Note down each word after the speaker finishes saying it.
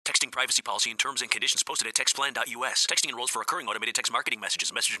Texting privacy policy and terms and conditions posted at textplan.us. Texting enrolls for recurring automated text marketing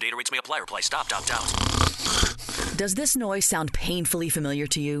messages. Message and data rates may apply. Reply stop, opt out. Does this noise sound painfully familiar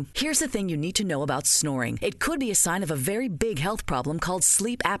to you? Here's the thing you need to know about snoring. It could be a sign of a very big health problem called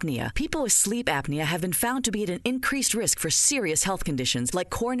sleep apnea. People with sleep apnea have been found to be at an increased risk for serious health conditions like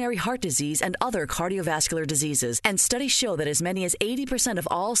coronary heart disease and other cardiovascular diseases. And studies show that as many as 80% of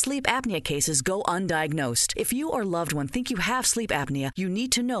all sleep apnea cases go undiagnosed. If you or loved one think you have sleep apnea, you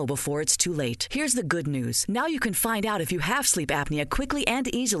need to know before it's too late. Here's the good news. Now you can find out if you have sleep apnea quickly and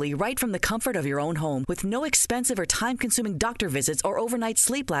easily right from the comfort of your own home with no expensive or time-consuming doctor visits or overnight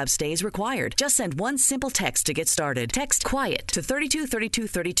sleep lab stays required. Just send one simple text to get started. Text QUIET to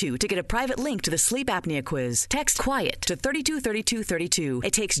 323232 to get a private link to the sleep apnea quiz. Text QUIET to 323232.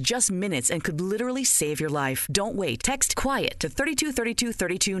 It takes just minutes and could literally save your life. Don't wait. Text QUIET to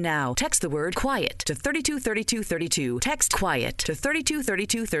 323232 now. Text the word QUIET to 323232. Text QUIET to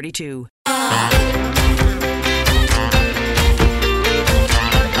 323232.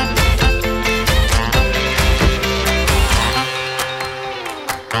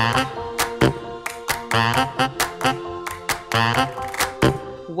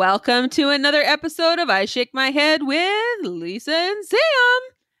 Welcome to another episode of I Shake My Head with Lisa and Sam.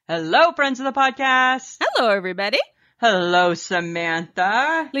 Hello, friends of the podcast. Hello, everybody. Hello,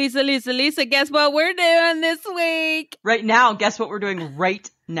 Samantha. Lisa, guess what we're doing this week? Right now, guess what we're doing right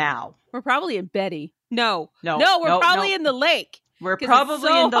now? We're probably in Betty. No, we're probably in the lake. We're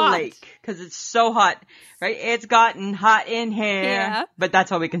probably in the lake because it's so hot, right? It's gotten hot in here. Yeah. But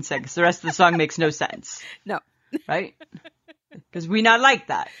that's all we can say because the rest of the song makes no sense. No. Right? Because we not like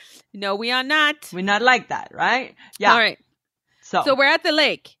that. No, we are not. We not like that, right? Yeah. All right. So we're at the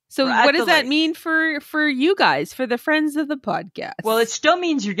lake. So We're at what does the that lake. mean for you guys, for the friends of the podcast? Well, it still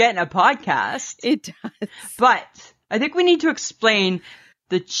means you're getting a podcast. It does. But I think we need to explain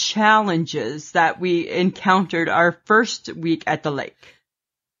the challenges that we encountered our first week at the lake.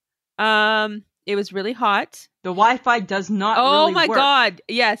 It was really hot. The Wi-Fi does not really Oh work. my God.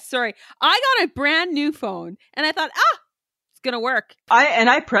 Yes, sorry. I got a brand new phone and I thought, it's going to work.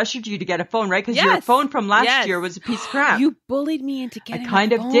 I pressured you to get a phone, right? Because your Yes. phone from last Yes. year was a piece of crap. You bullied me into I getting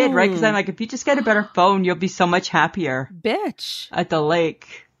kind a of did, right? Because I'm phone. like, if you just get a better phone, you'll be so much happier Bitch. at the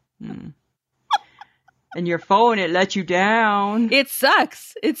lake. And your phone, it let you down. It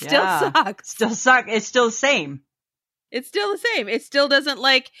sucks. It still Yeah. sucks. Still suck. It's still the same. It's still the same. It still doesn't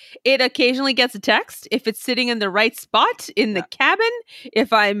it occasionally gets a text if it's sitting in the right spot in the cabin,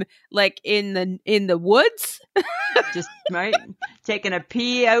 if I'm in the woods. Just, right? Taking a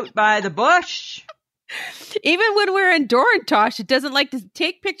pee out by the bush. Even when we're in Dorantosh, it doesn't like to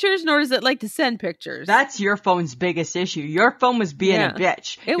take pictures, nor does it like to send pictures. That's your phone's biggest issue. Your phone was being a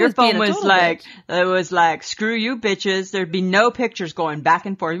bitch. It Your was phone being a was total like, bitch. it was like, screw you bitches. There'd be no pictures going back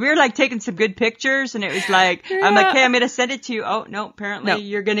and forth. We were like taking some good pictures and it was like, I'm like, hey, I'm going to send it to you. Oh, no, apparently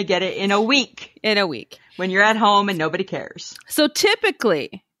you're going to get it in a week. In a week. When you're at home and nobody cares. So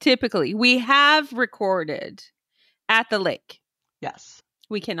typically, we have recorded at the lake. Yes.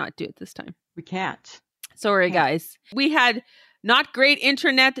 We cannot do it this time. We can't. Sorry, guys. We had not great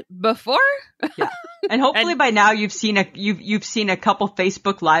internet before. Yeah. And hopefully by now you've seen a couple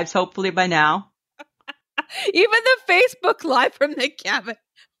Facebook lives, hopefully by now. Even the Facebook Live from the cabin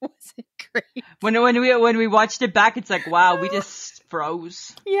wasn't great. When we watched it back, it's like, wow, we just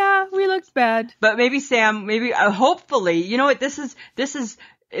froze. Yeah, we looked bad. But maybe Sam, hopefully, you know what, this is,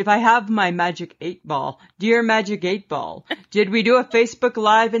 if I have my magic 8-ball, dear magic 8-ball, did we do a Facebook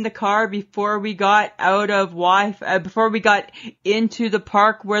Live in the car before we got out of Wi-Fi, before we got into the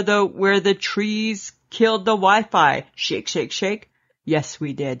park where the trees killed the Wi-Fi? Shake, shake, shake. Yes,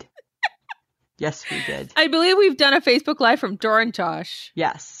 we did. Yes, we did. I believe we've done a Facebook Live from Dorantosh.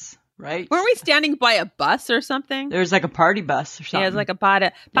 Yes, right? Weren't we standing by a bus or something? There was like a party bus or something. Yeah, it was like a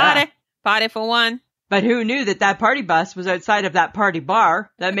party for one. But who knew that party bus was outside of that party bar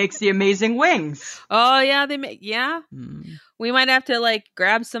that makes the amazing wings? Oh, yeah, We might have to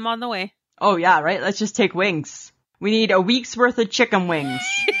grab some on the way. Oh, yeah, right? Let's just take wings. We need a week's worth of chicken wings.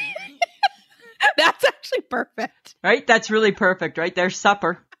 That's actually perfect. Right? That's really perfect, right? There's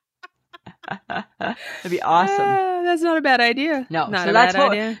supper. That'd be awesome. That's not a bad idea. No, not so a that's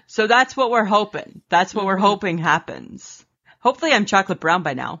bad idea. So that's what we're hoping. That's what we're hoping happens. Hopefully I'm chocolate brown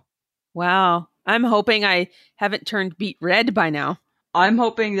by now. Wow. I'm hoping I haven't turned beet red by now. I'm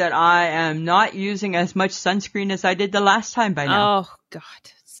hoping that I am not using as much sunscreen as I did the last time by now. Oh God,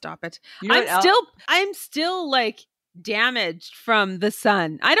 stop it. You know I'm still damaged from the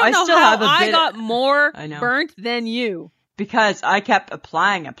sun. I don't I know still how have a I bit- got more I know. burnt than you. Because I kept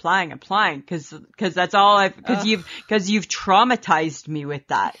applying, because that's all because you've traumatized me with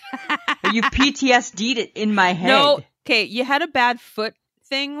that. You've PTSD'd it in my head. No, okay, you had a bad foot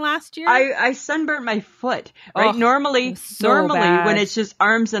thing last year. I sunburnt my foot, right? Oh, normally bad. when it's just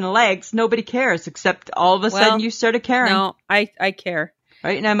arms and legs, nobody cares, except all of a sudden you started caring. No, I care.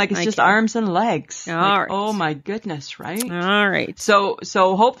 Right? And I'm like, it's just arms and legs. All like, right. Oh my goodness, right? All right. So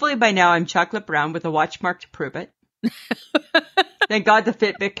hopefully by now I'm chocolate brown with a watch mark to prove it. Thank God the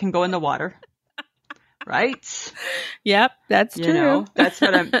Fitbit can go in the water. Right? Yep, that's true. You know, that's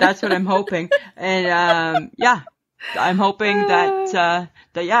what I'm hoping. And I'm hoping that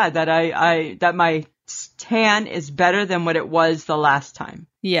my tan is better than what it was the last time.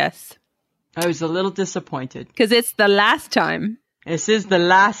 Yes. I was a little disappointed. Because it's the last time. This is the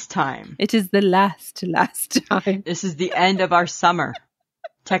last time. It is the last time. This is the end of our summer,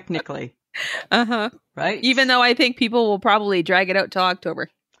 technically. Uh-huh. Right? Even though I think people will probably drag it out till October.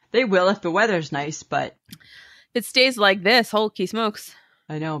 They will if the weather's nice, but... If it stays like this, holy smokes.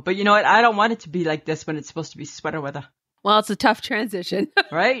 I know. But you know what? I don't want it to be like this when it's supposed to be sweater weather. Well, it's a tough transition.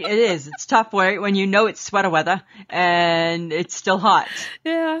 Right? It is. It's tough when you know it's sweater weather and it's still hot.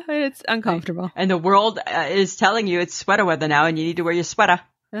 Yeah, it's uncomfortable. And the world is telling you it's sweater weather now and you need to wear your sweater.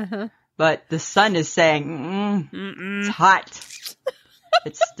 Uh-huh. But the sun is saying, it's hot.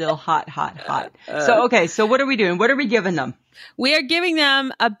 It's still hot. So what are we doing? What are we giving them? We are giving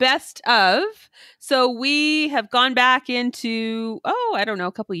them a best of. So we have gone back into, I don't know,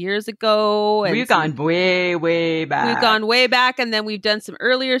 a couple years ago. We've gone way, way back. We've gone way back, and then we've done some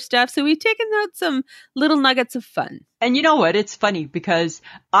earlier stuff. So we've taken out some little nuggets of fun. And you know what? It's funny because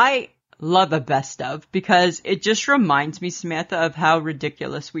I love a best of because it just reminds me, Samantha, of how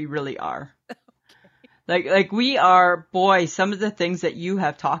ridiculous we really are. Like we are, boy, some of the things that you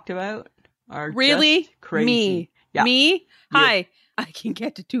have talked about are really just crazy. Me. Yeah. Me? Hi, I can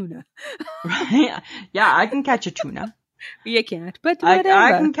catch a tuna. Right? Yeah, I can catch a tuna. You can't, but whatever.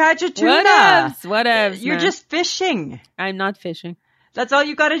 I can catch a tuna. Whatevs. You're just fishing. I'm not fishing. That's all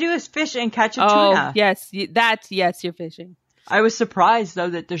you got to do is fish and catch a tuna. Oh, yes. Yes, you're fishing. I was surprised, though,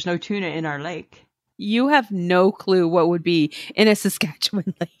 that there's no tuna in our lake. You have no clue what would be in a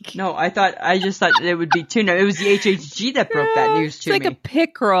Saskatchewan lake. No, I just thought it would be tuna. It was the HHG that broke that news to me. It's like a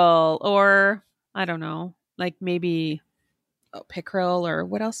pickerel or, I don't know, like maybe pickerel or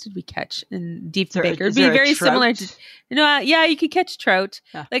what else did we catch in Diefenbaker? It'd be very similar to, you could catch trout.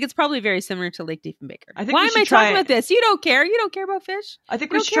 Yeah. Like it's probably very similar to Lake Diefenbaker. Why am I talking about this? You don't care. You don't care about fish? I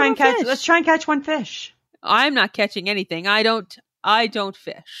think we should let's try and catch one fish. I'm not catching anything. I don't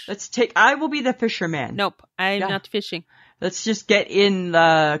fish. I will be the fisherman. Nope. I'm not fishing. Let's just get in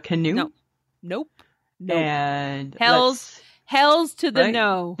the canoe. Nope. And Hells to the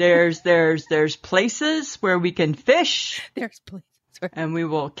no. There's places where we can fish. There's places and we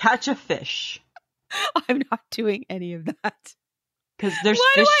will catch a fish. I'm not doing any of that. Because there's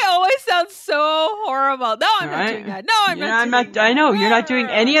Why fish. do I always sound so horrible? No, I'm not doing that. No, I'm not doing that. I know, you're not doing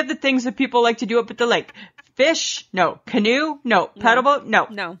any of the things that people like to do up at the lake. Fish? No. Canoe? No. Paddle boat? No.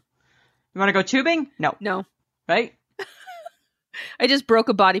 No. You want to go tubing? No. No. Right? I just broke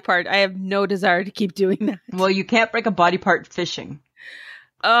a body part. I have no desire to keep doing that. Well, you can't break a body part fishing.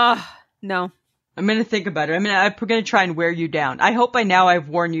 No. I'm going to think about it. I'm going to try and wear you down. I hope by now I've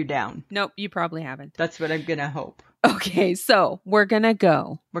worn you down. Nope, you probably haven't. That's what I'm going to hope. Okay, so we're going to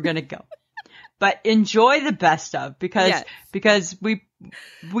go. But enjoy the best of because we've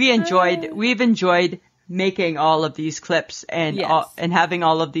enjoyed making all of these clips and having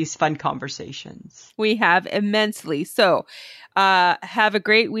all of these fun conversations. We have immensely. So, have a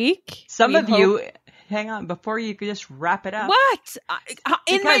great week. Hang on, before you could just wrap it up. What?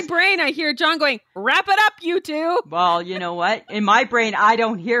 In my brain, I hear John going, wrap it up, you two. Well, you know what? In my brain, I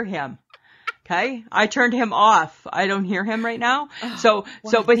don't hear him. Okay? I turned him off. I don't hear him right now.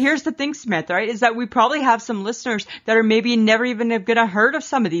 But here's the thing, Samantha, right? Is that we probably have some listeners that are maybe never even gonna heard of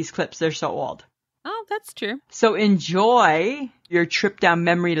some of these clips. They're so old. Oh, that's true. So enjoy your trip down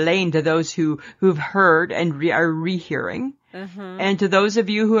memory lane to those who've heard and are rehearing. Mm-hmm. And to those of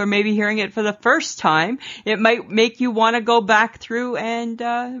you who are maybe hearing it for the first time, it might make you want to go back through and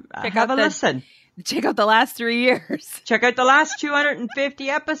have a listen. Check out the last 3 years. Check out the last 250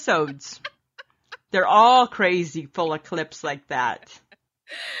 episodes. They're all crazy, full of clips like that.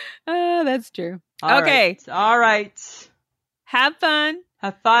 That's true. Okay. All right. Have fun.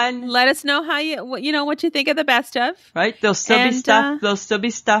 Let us know what you think of the best of. Right. There'll still be stuff.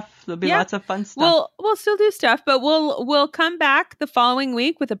 There'll be lots of fun stuff. We'll still do stuff, but we'll come back the following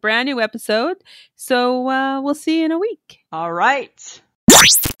week with a brand new episode. So we'll see you in a week. All right.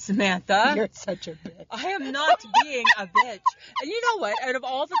 Samantha. You're such a bitch. I am not being a bitch. And you know what? Out of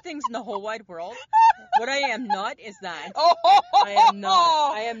all the things in the whole wide world, what I am not is that. I am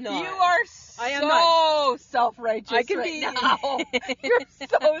not. I am not. You are so self-righteous I can right be. now. You're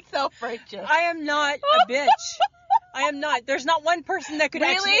so self-righteous. I am not a bitch. I am not. There's not one person that could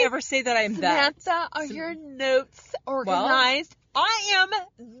actually ever say that I am that. Samantha, are your notes organized? I am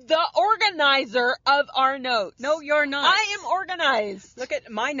the organizer of our notes. No, you're not. I am organized. Look at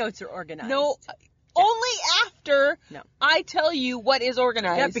my notes are organized. No, only after No. I tell you what is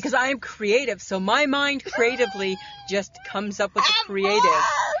organized. Yeah, because I am creative, so my mind creatively just comes up with the creative.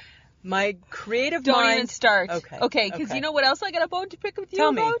 My creative Don't mind. even start. Okay. Because you know what else I got a bone to pick with you Tell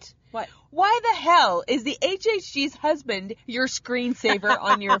about? me. What? Why the hell is the HHG's husband your screensaver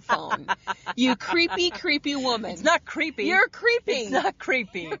on your phone? You creepy, creepy woman. It's not creepy. You're creepy. It's not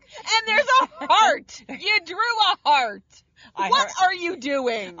creepy. And there's a heart. You drew a heart. What are you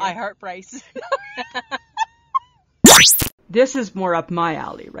doing? I heart Bryce. This is more up my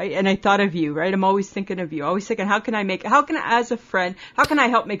alley, right? And I thought of you, right? I'm always thinking of you. Always thinking, as a friend, how can I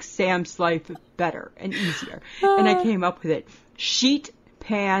help make Sam's life better and easier? And I came up with it. Sheet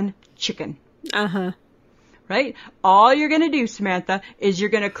pan chicken. Uh-huh. Right? All you're going to do, Samantha, is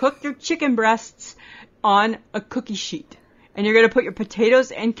you're going to cook your chicken breasts on a cookie sheet. And you're going to put your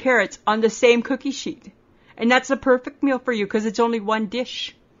potatoes and carrots on the same cookie sheet. And that's a perfect meal for you because it's only one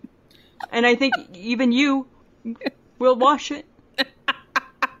dish. And I think even you will wash it.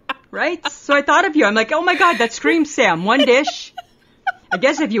 Right? So I thought of you. I'm like, oh my God, that screams Sam. One dish. I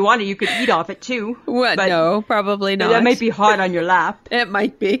guess if you wanted, you could eat off it too. What? But No, probably not. that might be hot on your lap. It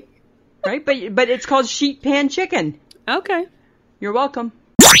might be. Right? But it's called sheet pan chicken. Okay. You're welcome.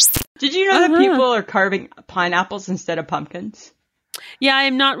 Did you know that people are carving pineapples instead of pumpkins? Yeah,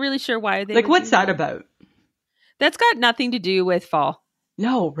 I'm not really sure why they Like, would what's do that about? That's got nothing to do with fall.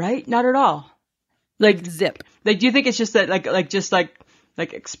 No, right? Not at all. Like, Zip. do you think it's just that,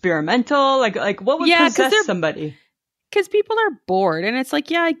 like experimental? Like what would possess somebody? Because people are bored, and it's like,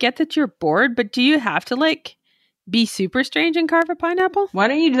 yeah, I get that you're bored, but do you have to like be super strange and carve a pineapple? Why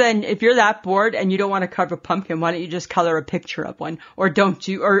don't you then, if you're that bored and you don't want to carve a pumpkin, why don't you just color a picture of one, or don't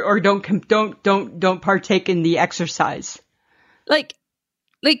partake in the exercise?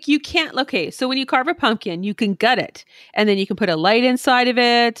 Like you can't. Okay, so when you carve a pumpkin, you can gut it, and then you can put a light inside of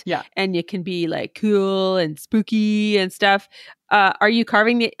it. Yeah, and you can be like cool and spooky and stuff. Are you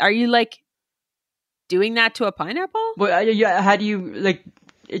like doing that to a pineapple? Well, yeah. How do you like?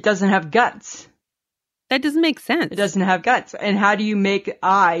 It doesn't have guts. That doesn't make sense. It doesn't have guts. And how do you make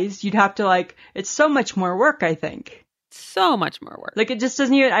eyes? You'd have to like. It's so much more work, I think. So much more work. Like, it just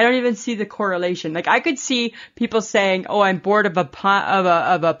doesn't even, I don't even see the correlation. Like, I could see people saying, oh, I'm bored of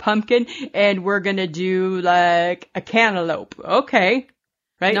a pumpkin and we're going to do like a cantaloupe. Okay.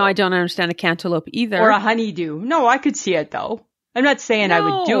 Right? No, I don't understand a cantaloupe either. Or a honeydew. No, I could see it though. I'm not saying I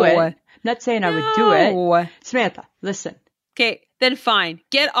would do it. I'm not saying I would do it. Samantha, listen. Okay, then fine.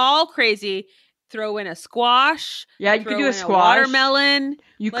 Get all crazy. Throw in a squash. Yeah, you could do a squash. Watermelon.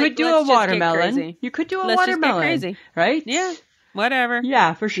 You could do a watermelon. You could do a watermelon. Just get crazy. Right? Yeah. Whatever.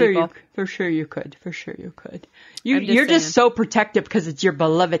 Yeah, for sure you could. You're just so protective because it's your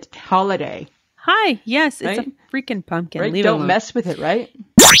beloved holiday. Hi. Yes, right? it's a freaking pumpkin. Right? Leave Don't mess with it, right?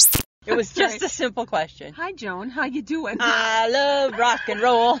 It was just a simple question. Hi, Joan. How you doing? I love rock and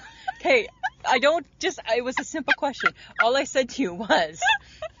roll. Okay, it was a simple question. All I said to you was,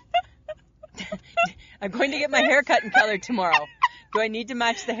 I'm going to get my hair cut and colored tomorrow. Do I need to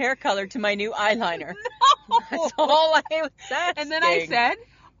match the hair color to my new eyeliner? No. That's all I was asking. And then I said,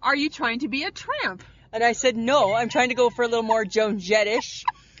 are you trying to be a tramp? And I said, no, I'm trying to go for a little more Joan Jett-ish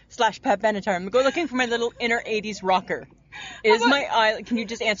 / Pat Benatar. I'm going looking for my little inner 80s rocker. Can you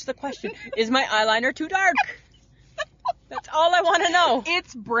just answer the question? Is my eyeliner too dark? That's all I want to know.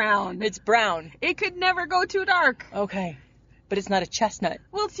 It's brown. It's brown. It could never go too dark. Okay. But it's not a chestnut.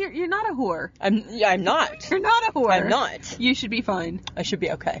 Well, you're not a whore. I'm not. You're not a whore. I'm not. You should be fine. I should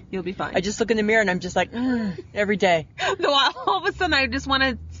be okay. You'll be fine. I just look in the mirror and I'm just like, every day. No, all of a sudden I just want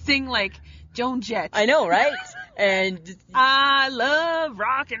to sing like Joan Jett. I know, right? And I love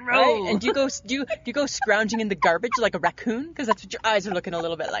rock and roll. Right? And do you go scrounging in the garbage like a raccoon? Because that's what your eyes are looking a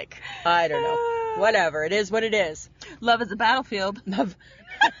little bit like. I don't know. Whatever. It is what it is. Love is a battlefield. Love.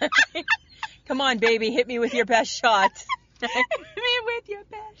 Come on, baby. Hit me with your best shot. Hit me with your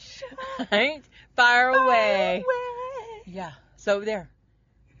best shot. Right? Fire away. Yeah. So there.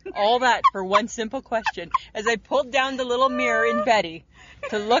 All that for one simple question. As I pulled down the little mirror in Betty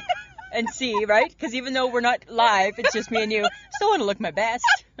to look and see, right? Because even though we're not live, it's just me and you. Still want to look my best.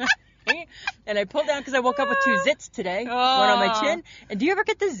 And I pulled down because I woke up with 2 zits today. One on my chin. And do you ever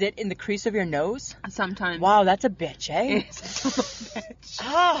get the zit in the crease of your nose? Sometimes. Wow, that's a bitch, eh? It's a bitch.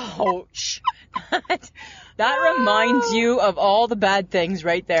 Ouch. That reminds you of all the bad things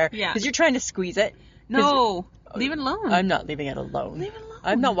right there. Yeah. Because you're trying to squeeze it. No. Leave it alone. I'm not leaving it alone. Leave it alone.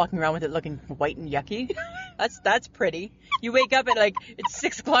 I'm not walking around with it looking white and yucky. That's pretty. You wake up at it's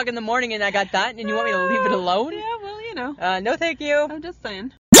 6 o'clock in the morning and I got that and you want me to leave it alone? Yeah, well, you know. No thank you. I'm just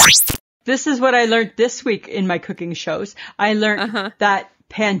saying. This is what I learned this week in my cooking shows. I learned that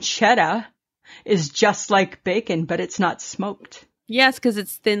pancetta is just like bacon, but it's not smoked. Yes, because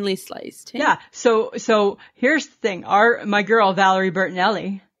it's thinly sliced. Hey? Yeah. So here's the thing. My girl, Valerie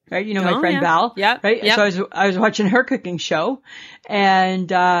Bertinelli, right? You know, my friend Val. Yeah. Right. Yep. So I was watching her cooking show and,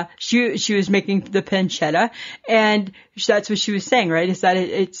 she was making the pancetta and that's what she was saying, right? Is that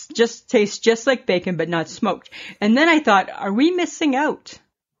it just tastes just like bacon, but not smoked. And then I thought, are we missing out?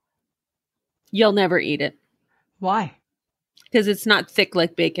 You'll never eat it. Why? Because it's not thick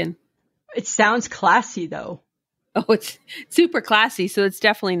like bacon. It sounds classy though. Oh, it's super classy, so it's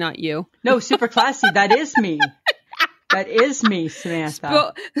definitely not you. No, super classy. That is me. That is me,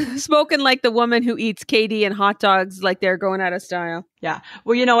 Samantha. Spoken like the woman who eats KD and hot dogs like they're going out of style. Yeah.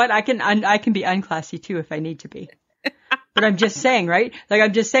 Well, you know what? I can be unclassy too if I need to be. But I'm just saying, right?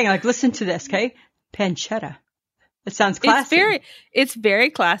 Like, listen to this, okay? Pancetta. It sounds classy. It's very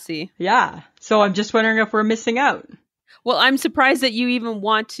classy. Yeah. So I'm just wondering if we're missing out. Well, I'm surprised that you're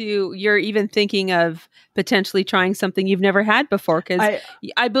even thinking of potentially trying something you've never had before. Because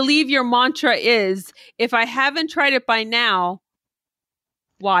I believe your mantra is, if I haven't tried it by now,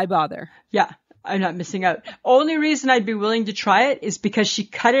 why bother? Yeah, I'm not missing out. Only reason I'd be willing to try it is because she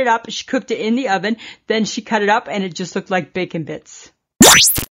cut it up, she cooked it in the oven, then she cut it up and it just looked like bacon bits.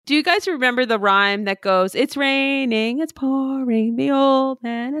 Do you guys remember the rhyme that goes, it's raining, it's pouring, the old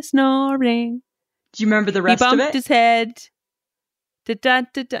man is snoring? Do you remember the rest of it? He bumped his head.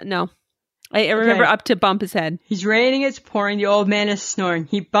 No. I remember up to bump his head. He's raining, it's pouring, the old man is snoring.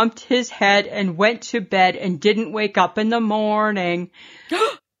 He bumped his head and went to bed and didn't wake up in the morning.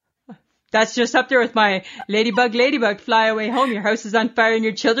 That's just up there with my ladybug, fly away home. Your house is on fire and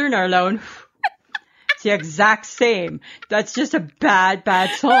your children are alone. It's the exact same. That's just a bad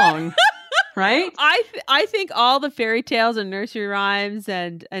song. Right? I think all the fairy tales and nursery rhymes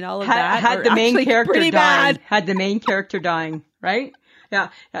and all of that had the main character pretty dying. bad. Had the main character dying, right? Yeah.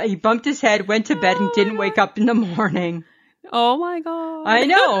 He bumped his head, went to bed, and didn't wake up in the morning. Oh my god! I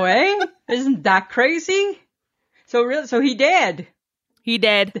know, eh? Isn't that crazy? So he did. He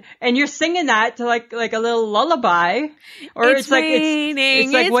did. And you're singing that to like a little lullaby, or it's raining,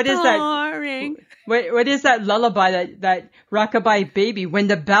 it's like what pouring. Is that? What is that lullaby, that rockabye baby? When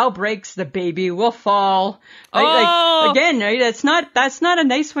the bough breaks, the baby will fall. Right? Oh! Like, again, right? That's not a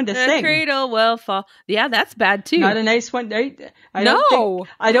nice one to sing. The cradle will fall. Yeah, that's bad too. Not a nice one, right? I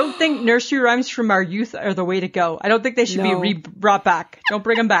don't think nursery rhymes from our youth are the way to go. I don't think they should be brought back. Don't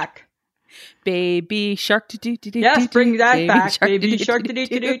bring them back. Baby shark to do. Yes, bring that back. Baby shark to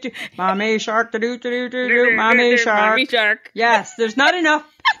do. Mommy shark to do. Mommy shark. Yes, there's not enough.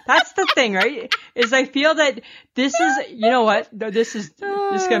 That's the thing, right? Is I feel that this is, you know what? This is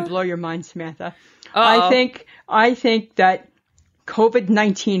going to blow your mind, Samantha. Uh-oh. I think that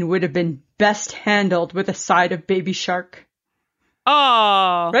COVID-19 would have been best handled with a side of Baby Shark.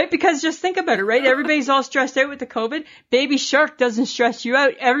 Oh. Right? Because just think about it, right? Everybody's all stressed out with the COVID. Baby Shark doesn't stress you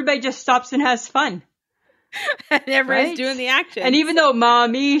out. Everybody just stops and has fun. And everyone's doing the action. And even though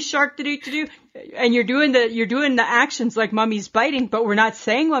mommy shark do, and you're doing the actions like mommy's biting, but we're not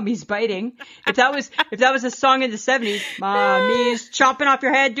saying mommy's biting. If that was a song in the 70s, mommy's chopping off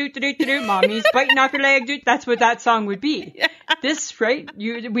your head, do, mommy's biting off your leg, that's what that song would be. Yeah. This, right?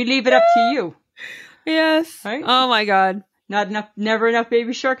 We leave it up to you. Yes. Right? Oh my God. Never enough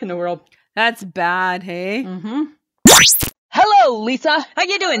Baby Shark in the world. That's bad, hey? Mm-hmm. Hello, Lisa. How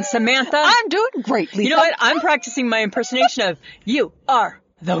you doing, Samantha? I'm doing great, Lisa. You know what? I'm practicing my impersonation of you are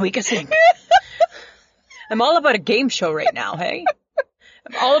the weakest link. I'm all about a game show right now, hey?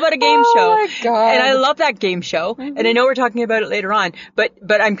 I'm all about a game show. Oh my God. And I love that game show. Mm-hmm. And I know we're talking about it later on, but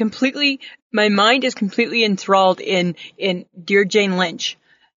my mind is completely enthralled in Dear Jane Lynch.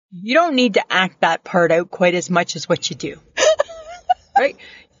 You don't need to act that part out quite as much as what you do. Right?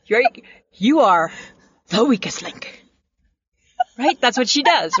 You are the weakest link. Right? That's what she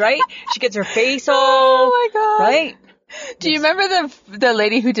does, right? She gets her face all... Oh my God. Right? Do you remember the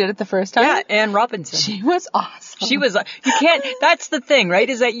lady who did it the first time? Yeah, Anne Robinson. She was awesome. She was... You can't... That's the thing, right?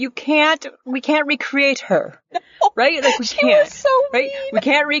 Is that we can't recreate her. Right? Like we can't. Was so right? mean. We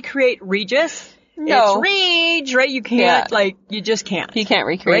can't recreate Regis. No. It's rage, right? You can't, you just can't. You can't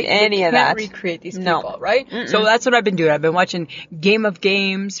recreate any of that. You can't recreate these people, right? Mm-mm. So that's what I've been doing. I've been watching Game of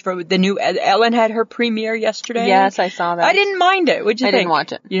Games for the new, Ellen had her premiere yesterday. Yes, I saw that. I didn't mind it. What'd you think? I didn't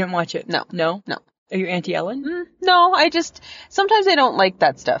watch it. You didn't watch it? No. No? No. Are you anti-Ellen? No, sometimes I don't like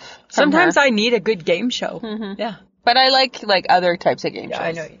that stuff. Sometimes I need a good game show. Mm-hmm. Yeah. But I like other types of game shows.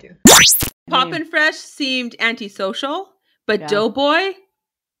 I know you do. Poppin' Fresh seemed antisocial, but Doughboy,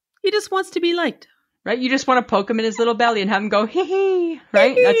 he just wants to be liked. Right? You just want to poke him in his little belly and have him go, hee hee.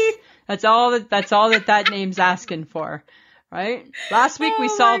 Right? That's all that name's asking for. Right? Last week we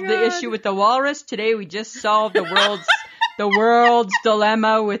solved the issue with the walrus. Today we just solved the world's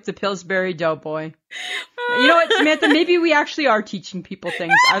dilemma with the Pillsbury Doughboy. You know what, Samantha? Maybe we actually are teaching people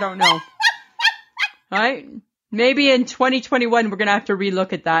things. I don't know. Right? Maybe in 2021 we're going to have to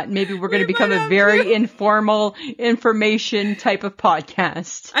relook at that. Maybe we're going to become a very informal information type of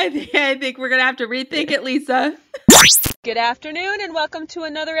podcast. I think we're going to have to rethink it, Lisa. Good afternoon and welcome to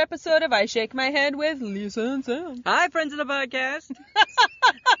another episode of I Shake My Head with Lisa and Sam. Hi, friends of the podcast.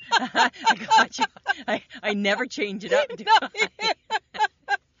 I got you. I never change it up.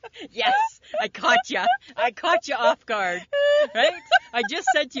 Yes, I caught you. I caught you off guard. Right? I just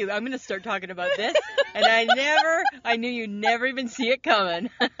said to you, I'm going to start talking about this, and I knew you'd never even see it coming.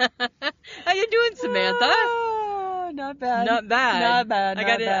 How you doing, Samantha? Oh, not bad. Not bad. Not bad.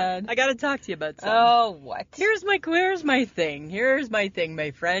 I got to talk to you about something. Oh, what? Here's my thing. Here's my thing,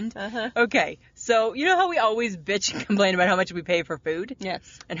 my friend. Uh-huh. Okay, so you know how we always bitch and complain about how much we pay for food?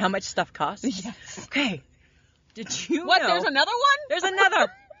 Yes. And how much stuff costs? Yes. Okay. Did you What, know? there's another one? There's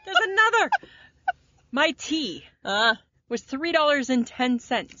another. My tea was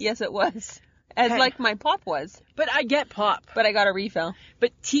 $3.10. Yes, it was. As Okay. like my pop was. But I get pop. But I got a refill.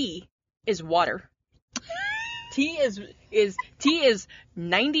 But tea is water. Tea is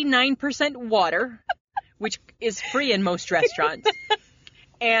 99% water, which is free in most restaurants,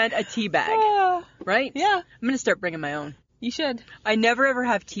 and a tea bag, right? Yeah. I'm going to start bringing my own. You should. I never ever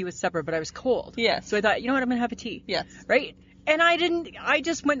have tea with supper, but I was cold. Yes. So I thought, you know what, I'm going to have a tea. Yes. Right? And I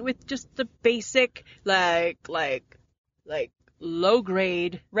just went with just the basic, like low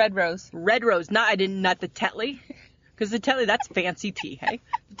grade Red Rose. Not the Tetley. Because the Tetley, that's fancy tea, hey?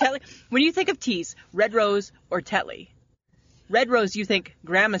 The Tetley, when you think of teas, Red Rose or Tetley. Red Rose, you think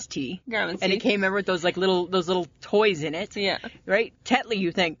grandma's tea. Grandma's and tea. it came over with those little toys in it. Yeah. Right? Tetley,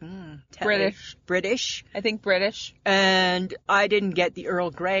 you think Tetley. British. I think British. And I didn't get the Earl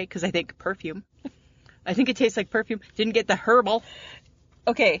Grey because I think perfume. I think it tastes like perfume. Didn't get the herbal.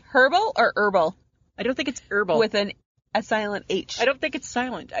 Okay, herbal or herbal? I don't think it's herbal. With a silent H. I don't think it's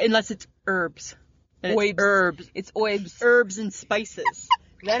silent, unless it's herbs. And Oibs. It's herbs. It's oibs. Herbs and spices.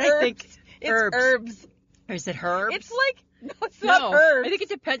 Then I think herbs. It's herbs. Or is it herbs? It's like, no, it's not herbs. I think it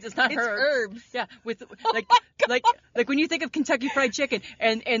depends. It's not It's herbs. herbs. Yeah, with like when you think of Kentucky Fried Chicken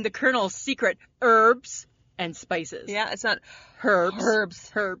and the Colonel's secret herbs and spices. Yeah, it's not Herbs.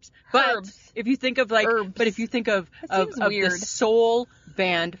 But Herbs. if you think of Herbs. but if you think of the weird. soul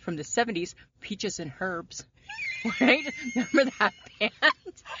band from the 70s, Peaches and Herbs. Right? Remember that band?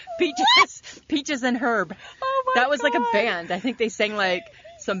 Peaches and Herb. Oh my That was like a God. band. I think they sang like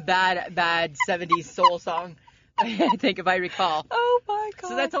some bad 70s soul song. I think, if I recall. Oh my God.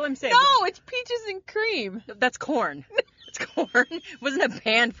 So that's all I'm saying. No, it's peaches and cream. That's corn. It's corn. It wasn't a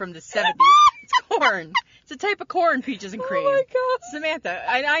band from the 70s. It's corn. It's a type of corn, peaches and cream. Oh my God. Samantha,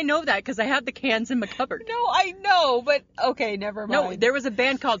 I know that because I have the cans in my cupboard. No, I know, but okay, never mind. No, there was a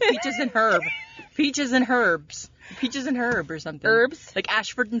band called Peaches and Herb. Peaches and Herbs. Peaches and Herb or something. Herbs? Like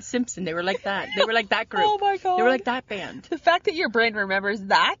Ashford and Simpson. They were like that. They were like that group. Oh my God. They were like that band. The fact that your brain remembers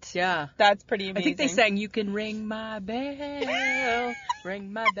that, Yeah. that's pretty amazing. I think they sang, "You can ring my bell,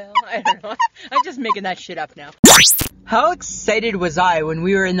 ring my bell." I don't know. I'm just making that shit up now. How excited was I when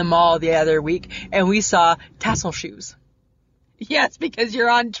we were in the mall the other week and we saw tassel shoes? Yes, because you're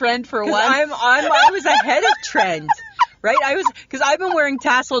on trend for Because one. I was ahead of trend. Right? Because I've been wearing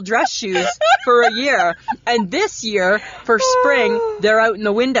tassel dress shoes for a year, and this year, for spring, they're out in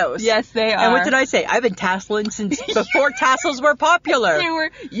the windows. Yes, they are. And what did I say? I've been tasseling since before tassels were popular.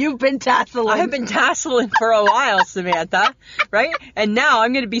 You've been tasseling. I've been tasseling for a while, Samantha. Right? And now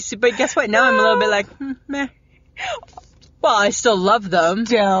I'm going to be, but guess what? Now I'm a little bit like, meh. Well, I still love them.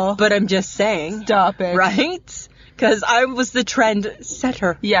 Still. But I'm just saying. Stop it. Right? Because I was the trend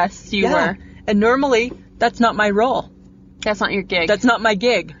setter. Yes, you were. And normally, that's not my role. That's not your gig. That's not my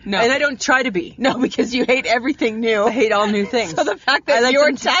gig. No. And I don't try to be. No, because you hate everything new. I hate all new things. So the fact that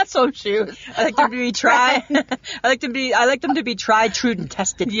you're tassel shoes. I like them to be tried. I like them to be tried, true, and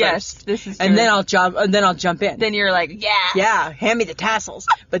tested Yes, first. this is true. And then I'll jump in. Then you're like, yeah. Yeah, hand me the tassels.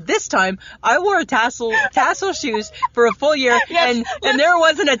 But this time, I wore tassel shoes for a full year, Yes, and there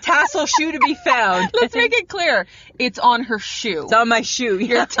wasn't a tassel shoe to be found. Let's make it clear. It's on her shoe. It's on my shoe.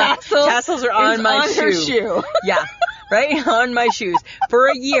 Your tassels are on my shoe. her shoe. Yeah, right on my shoes for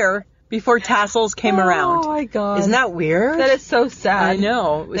a year before tassels came around. Oh my god. Isn't that weird? That is so sad. I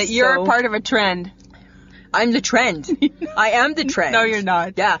know. That you're a part of a trend. I'm the trend. I am the trend. No, you're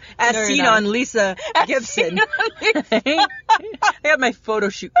not. Yeah, as No, you're seen not. on Lisa Gibson. I got my photo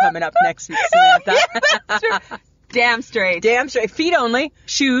shoot coming up next week, Samantha. That's true. Damn straight. Damn straight. Feet only.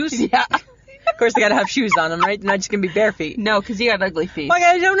 Shoes. Yeah. Of course, they gotta have shoes on them, right? They're not just gonna be bare feet. No, because you got ugly feet. Like,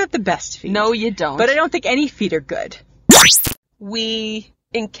 I don't have the best feet. No, you don't. But I don't think any feet are good. We,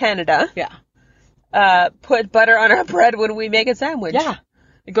 in Canada, Yeah. put butter on our bread when we make a sandwich. Yeah.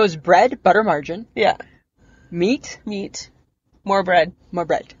 It goes bread, butter, margarine, Yeah. meat, More bread. more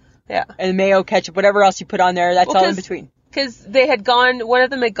bread. Yeah. And mayo, ketchup, whatever else you put on there, that's Well, all in 'cause- between. Because one of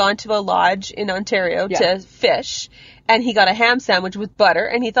them had gone to a lodge in Ontario Yeah. to fish, and he got a ham sandwich with butter,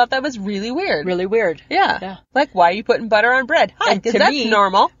 and he thought that was really weird. Really weird. Yeah. Yeah. Like, why are you putting butter on bread? Hi, And because to that's me-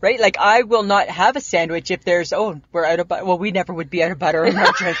 normal. Right? Like, I will not have a sandwich if there's, we're out of butter. Well, we never would be out of butter or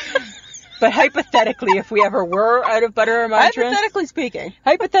margarine. But hypothetically, if we ever were out of butter or margarine, Hypothetically speaking.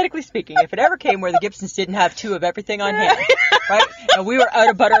 if it ever came where the Gibsons didn't have two of everything on hand, right? And we were out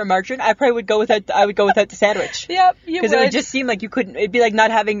of butter or margarine, I probably would go without the sandwich. Yep, you would. Because it would just seem like you couldn't, it'd be like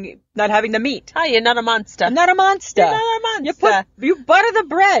not having the meat. Hi, you're not a monster. I'm not a monster. You're not a monster. You butter the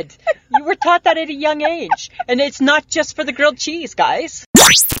bread. You were taught that at a young age. And it's not just for the grilled cheese, guys.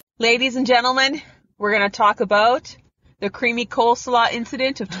 Ladies and gentlemen, we're going to talk about the creamy coleslaw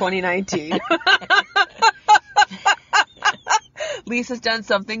incident of 2019. Lisa's done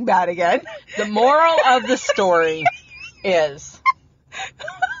something bad again. The moral of the story is,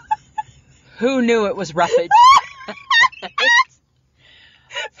 who knew it was roughage?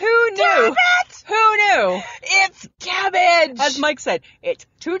 Who knew? Who knew? It's cabbage! As Mike said, it's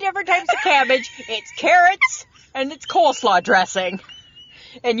two different types of cabbage. It's carrots and it's coleslaw dressing.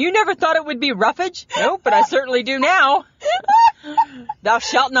 And you never thought it would be roughage? Nope, but I certainly do now. Thou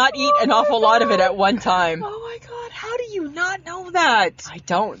shalt not eat an awful lot of it at one time. Oh my god, how do you not know that? I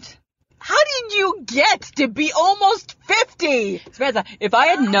don't. How did you get to be almost 50? Samantha, if I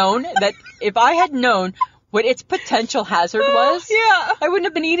had known what its potential hazard was, Yeah. I wouldn't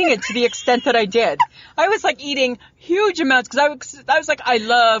have been eating it to the extent that I did. I was like eating huge amounts because I was like, I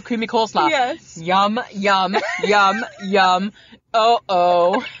love creamy coleslaw. Yes. Yum, yum, yum, yum.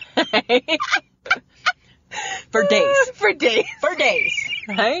 Oh. For days. For days. For days.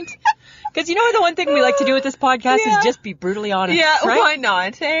 Right? Because you know the one thing we like to do with this podcast Yeah. is just be brutally honest. Yeah, right? why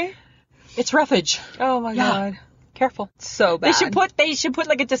not, eh? It's roughage. Oh my Yeah. god. Careful. So bad. They should put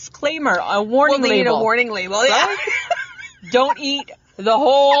like a disclaimer, a warning Well, they need label. a warning label, yeah. Right? Don't eat the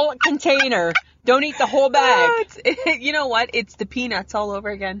whole container. Don't eat the whole bag. You know what? It's the peanuts all over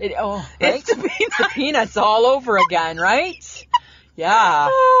again. Right? It's the peanuts. The peanuts all over again, right? Yeah.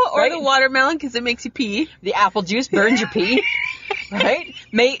 Oh, or Right? the watermelon because it makes you pee. The apple juice burns your pee. Right?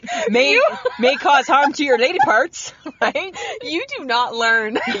 May cause harm to your lady parts. Right? You do not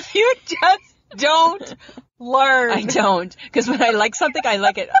learn. You just don't learn. I don't. Because when I like something, I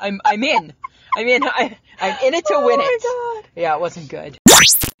like it. I'm in. I'm in it to win it. Oh my god. Yeah, it wasn't good.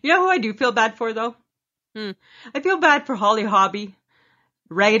 You know who I do feel bad for, though? I feel bad for Holly Hobby,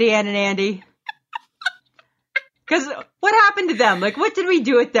 Raggedy Ann and Andy. Because what happened to them? Like, what did we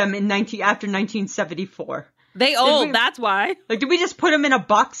do with them after 1974? They old, that's why. Like, did we just put them in a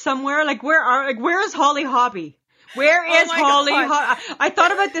box somewhere? Like, where is Holly Hobby? Where is my Holly God. Hobby? I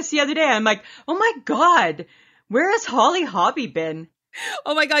thought about this the other day. I'm like, oh my God, where has Holly Hobby been?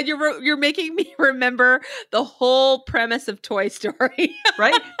 Oh my god, you're making me remember the whole premise of Toy Story.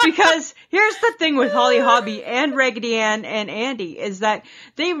 Right? Because here's the thing with Holly Hobby and Raggedy Ann and Andy is that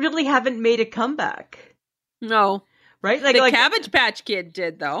they really haven't made a comeback. No. Right? The Cabbage Patch Kid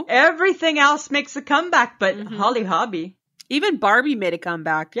did, though. Everything else makes a comeback, but Holly Hobby. Even Barbie made a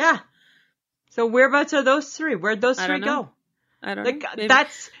comeback. Yeah. So whereabouts are those three? Where'd those I three don't know. go? I don't Like, know. Maybe-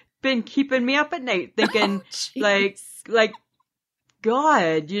 that's been keeping me up at night thinking, like,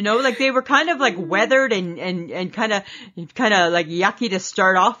 God, you know, like they were kind of like weathered and kind of like yucky to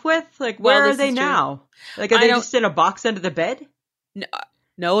start off with. Like, where are this they is true. now? Like, are they just in a box under the bed?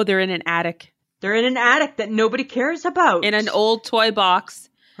 No, they're in an attic. They're in an attic that nobody cares about. In an old toy box.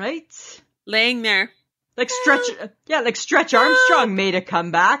 Right? Laying there. Like Stretch Armstrong made a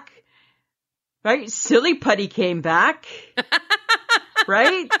comeback. Right? Silly Putty came back.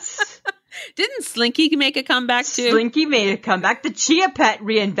 Right? Didn't Slinky make a comeback too? Slinky made a comeback. The Chia Pet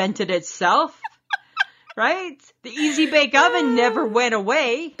reinvented itself. Right? The Easy Bake Oven never went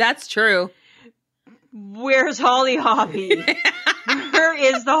away. That's true. Where's Holly Hobby? Where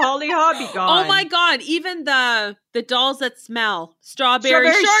is the Holly Hobby gone? Oh my God. Even the dolls that smell.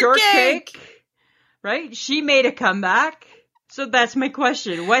 Strawberry shortcake. Right? She made a comeback. So that's my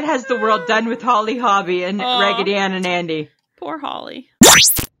question. What has the world done with Holly Hobby and Raggedy Ann and Andy? Poor Holly.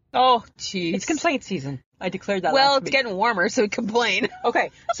 Oh, jeez. It's complaint season. I declared that Well, last it's week. getting warmer, so we complain.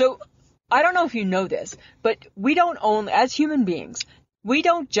 Okay, so I don't know if you know this, but we don't as human beings, we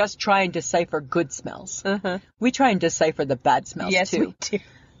don't just try and decipher good smells. Uh-huh. We try and decipher the bad smells Yes, too. we do.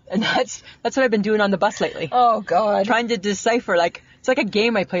 And that's what I've been doing on the bus lately. Oh, God. Trying to decipher, like, it's like a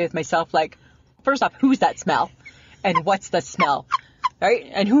game I play with myself, like, first off, who's that smell? And what's the smell? Right?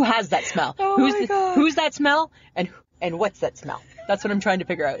 And who has that smell? Oh my God. Who's that smell? And what's that smell? That's what I'm trying to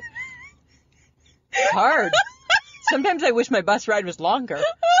figure out. It's hard. Sometimes I wish my bus ride was longer.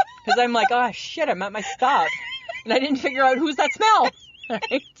 Because I'm like, oh shit, I'm at my stop. And I didn't figure out who's that smell.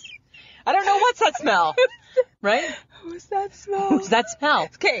 Right? I don't know what's that smell. Right? Who's that smell? Who's that smell?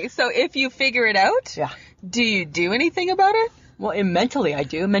 Okay, so if you figure it out, Yeah. do you do anything about it? Well, mentally I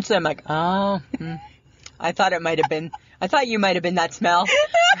do. Mentally I'm like, oh, I thought you might have been that smell.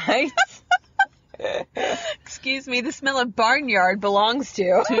 Right? Excuse me, the smell of barnyard belongs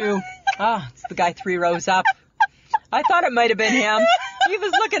to. It's the guy 3 rows up. I thought it might have been him. He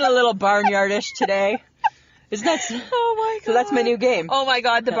was looking a little barnyardish today. Isn't that? Oh my God. So that's my new game. Oh my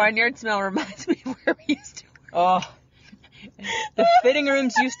God, the barnyard smell reminds me of where we used to work. Oh. The fitting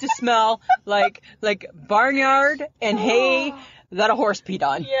rooms used to smell like barnyard and hay that a horse peed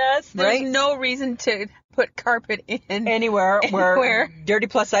on. Yes, there's Right? no reason to put carpet in. Anywhere where dirty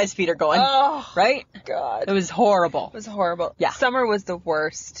plus size feet are going. Oh, Right? God. It was horrible. It was horrible. Yeah. Summer was the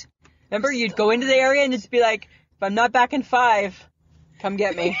worst. Remember, you'd go into the area and just be like, if I'm not back in 5, come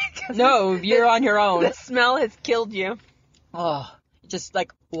get me. No, you're on your own. The smell has killed you. Oh, just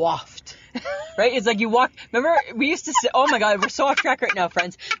like waft. Right? It's like you walk. Remember, we used to say, oh my God, we're so off track right now,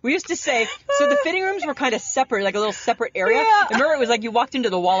 friends. We used to say, so the fitting rooms were kind of separate, like a little separate area. Yeah. Remember, it was like you walked into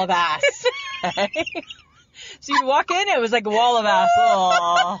the wall of ass. So you'd walk in, it was like a wall of ass.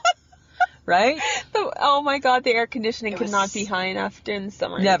 Oh. Right? Oh my God, the air conditioning could not be high enough during the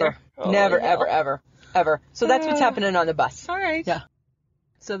summer. Never. Oh, Never, no. ever. So that's what's happening on the bus. All right. Yeah.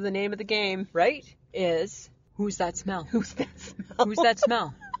 So the name of the game. Right? Is, who's that smell? Who's that smell? Who's that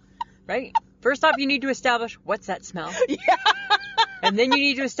smell? Right? First off, you need to establish what's that smell. Yeah. And then you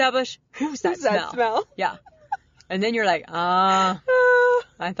need to establish who's that smell. Yeah. And then you're like,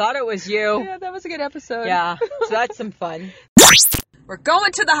 I thought it was you. Yeah, that was a good episode. Yeah. So that's some fun. We're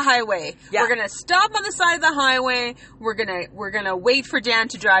going to the highway. Yeah. We're gonna stop on the side of the highway. We're gonna wait for Jan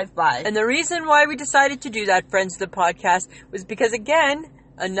to drive by. And the reason why we decided to do that, friends of the podcast, was because, again,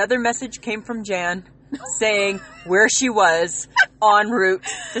 another message came from Jan saying where she was en route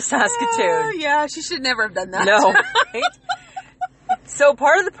to Saskatoon. Yeah, she should never have done that. No. Right? So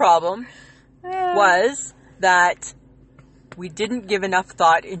part of the problem was that we didn't give enough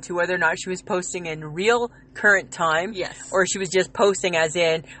thought into whether or not she was posting in real current time. Yes. Or she was just posting as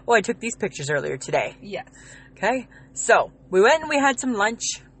in, oh, I took these pictures earlier today. Yes. Okay. So we went and we had some lunch.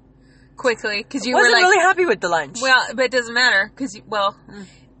 Quickly, because you Wasn't were like, really happy with the lunch. well, but it doesn't matter because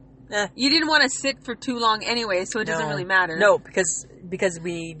you didn't want to sit for too long anyway, so it doesn't really matter. No, because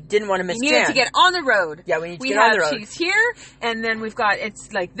we didn't want to miss We needed Jan. to get on the road. Yeah, we need to get on the road. She's here, and then we've got,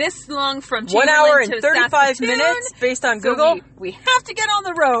 it's like this long from 1 hour Chamberlain and to 35 Saskatoon. minutes based on So Google. we have to get on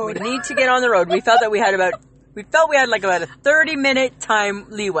the road. We need to get on the road. We felt that we had about a 30-minute time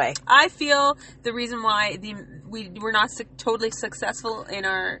leeway. I feel the reason why we were not totally successful in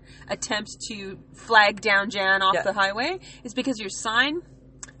our attempts to flag down Jan off the highway is because your sign,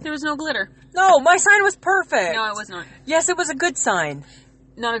 there was no glitter. No, my sign was perfect. No, it was not. Yes, it was a good sign.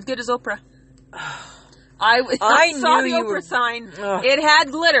 Not as good as Oprah. I saw knew the you Oprah were- sign. Ugh. It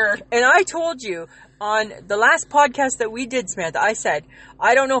had glitter. And I told you on the last podcast that we did, Samantha, I said,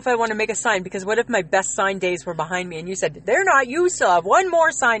 I don't know if I want to make a sign because what if my best sign days were behind me? And you said, they're not. You still have one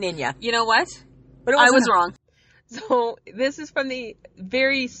more sign in you. You know what? But it I wasn't- was wrong. So this is from the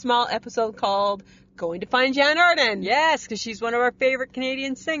very small episode called Going to Find Jan Arden. Yes, because she's one of our favorite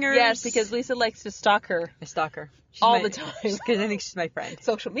Canadian singers. Yes, because Lisa likes to stalk her. I stalk her. All the time. Because I think she's my friend.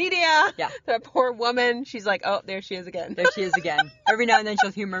 Social media. Yeah. That poor woman. She's like, oh, there she is again. There she is again. Every now and then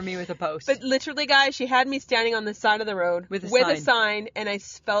she'll humor me with a post. But literally, guys, she had me standing on the side of the road with a sign, and I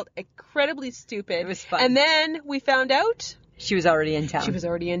felt incredibly stupid. It was fun. And then we found out she was already in town. She was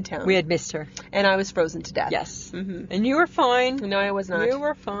already in town. We had missed her. And I was frozen to death. Yes. Mm-hmm. And you were fine. No, I was not. You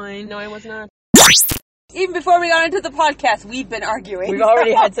were fine. No, I was not. Even before we got into the podcast, we've been arguing. We've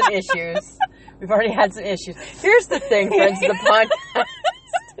already had some issues. Here's the thing, friends of the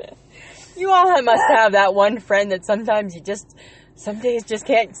podcast. You all must have that one friend that sometimes some days just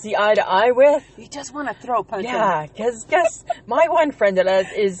can't see eye to eye with. You just want to throw a punch. Yeah, because guess my one friend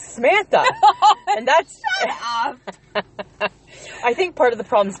that is Samantha. And that's... Shut up. I think part of the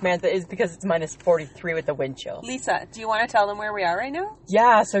problem, Samantha, is because it's minus 43 with the wind chill. Lisa, do you want to tell them where we are right now?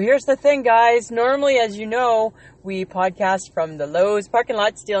 Yeah, so here's the thing, guys. Normally, as you know, we podcast from the Lowe's parking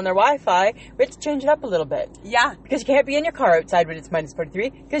lot, stealing their Wi-Fi. We have to change it up a little bit. Yeah. Because you can't be in your car outside when it's minus 43,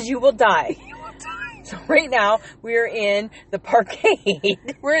 because you will die. So right now, we're in the parkade.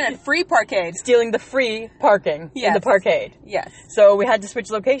 We're in a free parkade. Stealing the free parking in the parkade. Yes. So we had to switch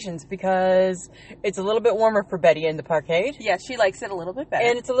locations because it's a little bit warmer for Betty in the parkade. Yes, she likes it a little bit better.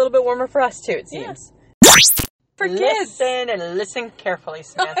 And it's a little bit warmer for us too, it seems. Yeah. For kids. Listen and listen carefully,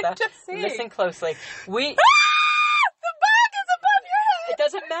 Samantha. I'm just saying. Listen closely. The bug is above your head! It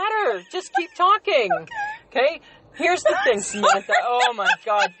doesn't matter. Just keep talking. Okay? Here's the thing, Samantha. Oh my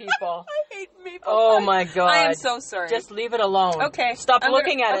God, people. I hate maple Oh pie. my God. I am so sorry. Just leave it alone. Okay. Stop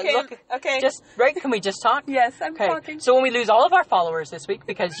looking at it. Look. Okay. Just, right? Can we just talk? Yes, I'm talking. So when we lose all of our followers this week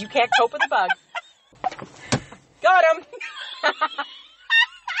because you can't cope with the bug. Got him.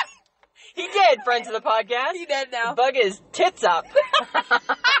 He did, friends of the podcast. He did now. The bug is tits up.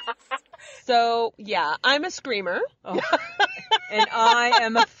 So, yeah, I'm a screamer. Oh. And I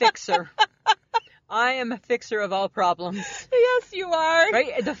am a fixer. I am a fixer of all problems. Yes, you are.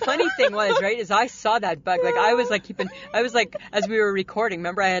 Right? The funny thing was, right, is I saw that bug. Like, I was like, as we were recording,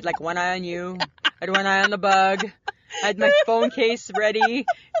 remember I had like one eye on you, I had one eye on the bug, I had my phone case ready,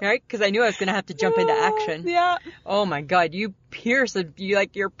 right? Because I knew I was going to have to jump into action. Yeah. Oh my God, you're piercing.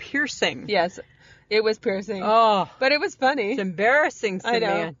 Yes, it was piercing. Oh. But it was funny. It's embarrassing, Samantha.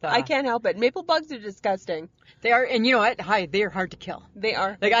 I know. I can't help it. Maple bugs are disgusting. They are, and you know what? They're hard to kill. They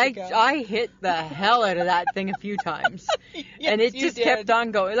are. Like, I hit the hell out of that thing a few times. Yes, and it just kept on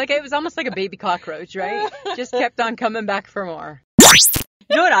going. Like, it was almost like a baby cockroach, right? Just kept on coming back for more.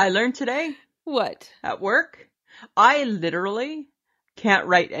 You know what I learned today? What? At work? I literally can't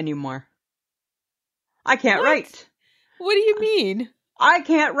write anymore. I can't write. What do you mean? I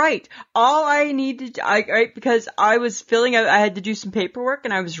can't write. All I needed, because I was filling out, I had to do some paperwork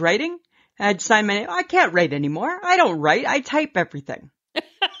and I was writing. I had to sign my name. I can't write anymore. I don't write. I type everything.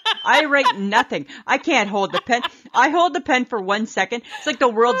 I write nothing. I can't hold the pen. I hold the pen for 1 second. It's like the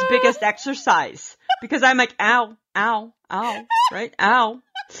world's biggest exercise. Because I'm like, ow, ow, ow, right? Ow.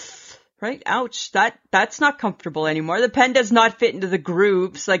 Right? Ouch. That's not comfortable anymore. The pen does not fit into the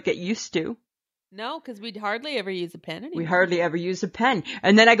grooves like it used to. No, because we'd hardly ever use a pen anymore. We hardly ever use a pen.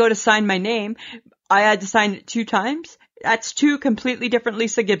 And then I go to sign my name. I had to sign it 2 times. That's 2 completely different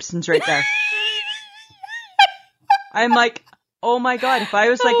Lisa Gibsons right there. I'm like, oh my God, if I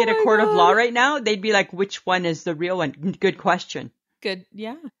was like in a court of law right now, they'd be like, which one is the real one? Good question. Good,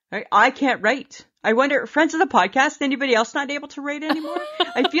 yeah. Right? I can't write. I wonder, friends of the podcast, anybody else not able to write anymore?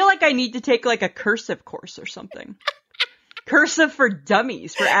 I feel like I need to take like a cursive course or something. Cursive for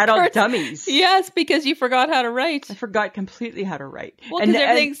dummies, for adult dummies. Yes, because you forgot how to write. I forgot completely how to write. Well,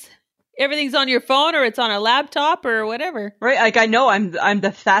 because everything's on your phone or it's on a laptop or whatever. Right, like I know I'm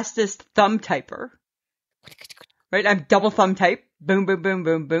the fastest thumb typer. Right, I'm double thumb type. Boom, boom, boom,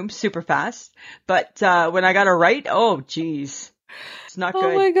 boom, boom. Super fast. But when I gotta write, oh, geez. It's not good.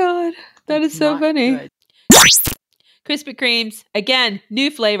 Oh, my God. That is so funny. Good. Krispy Kremes. Again, new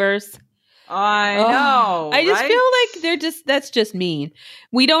flavors. I know. I just feel like that's just mean.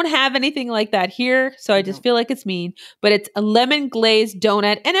 We don't have anything like that here, so I just feel like it's mean. But it's a lemon glazed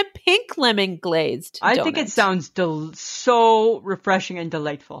donut and a pink lemon glazed donut. I think it sounds so refreshing and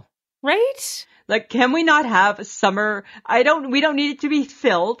delightful. Right? Like, can we not have a summer? We don't need it to be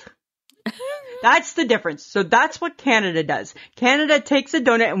filled. That's the difference. So that's what Canada does. Canada takes a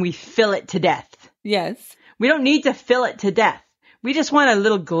donut and we fill it to death. Yes. We don't need to fill it to death. We just want a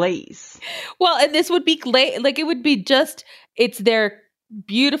little glaze. Well, and this would be like it would be just, it's their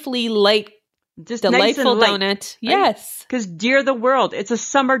beautifully light Just delightful nice and light, donut. right? Yes. Because dear the world, it's a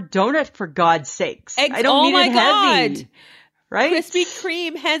summer donut for God's sakes. I don't need it heavy. Right? Krispy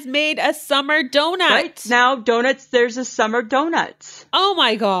Kreme has made a summer donut. Right? Now, donuts, there's a summer donut. Oh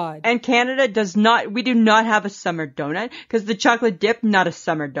my God. And Canada we do not have a summer donut because the chocolate dip, not a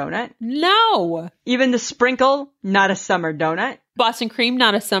summer donut. No. Even the sprinkle, not a summer donut. Boston cream,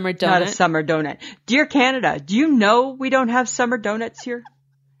 not a summer donut. Not a summer donut. Dear Canada, do you know we don't have summer donuts here?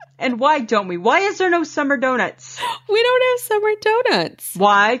 And why don't we? Why is there no summer donuts? We don't have summer donuts.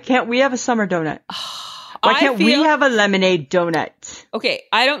 Why can't we have a summer donut? Why can't we have a lemonade donut? Okay,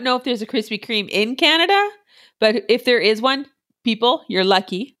 I don't know if there's a Krispy Kreme in Canada, but if there is one, people, you're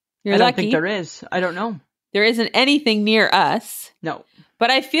lucky. I don't think there is. I don't know. There isn't anything near us. No.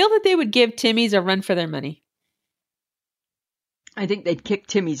 But I feel that they would give Timmy's a run for their money. I think they'd kick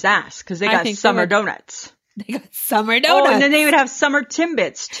Timmy's ass because they got summer donuts. They got summer donuts. Oh, and then they would have summer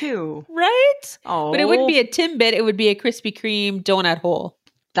Timbits too. Right? Oh. But it wouldn't be a Timbit. It would be a Krispy Kreme donut hole.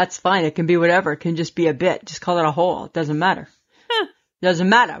 That's fine. It can be whatever. It can just be a bit. Just call it a hole. It doesn't matter. Doesn't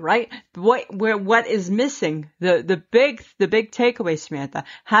matter, right? What is missing? The big takeaway, Samantha,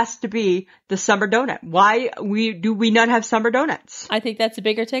 has to be the summer donut. Why do we not have summer donuts? I think that's a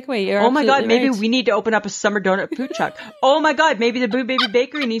bigger takeaway. You're oh my God, maybe right. we need to open up a summer donut food truck. Oh my God, maybe the Boom Baby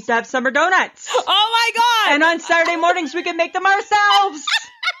Bakery needs to have summer donuts. Oh my God! And on Saturday mornings we can make them ourselves.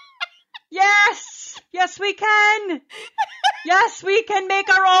 Yes! Yes, we can. Yes, we can make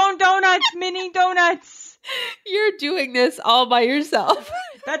our own donuts, mini donuts. You're doing this all by yourself.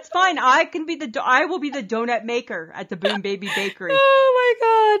 That's fine. I will be the donut maker at the Boom Baby Bakery. Oh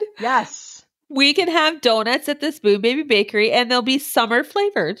my God. Yes. We can have donuts at this Boom Baby Bakery and they'll be summer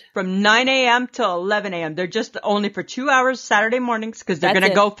flavored. From 9 a.m. till 11 a.m. They're just only for 2 hours Saturday mornings because they're going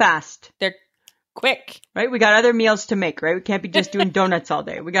to go fast. They're quick. Right? We got other meals to make, right? We can't be just doing donuts all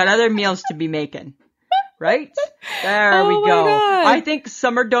day. We got other meals to be making. Right? There we go. God. I think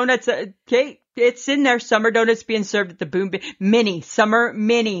summer donuts, Kate, it's in there. Summer donuts being served at the Boom Summer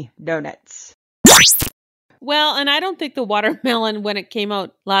mini donuts. Well, and I don't think the watermelon, when it came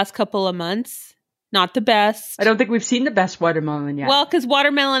out last couple of months, not the best. I don't think we've seen the best watermelon yet. Well, because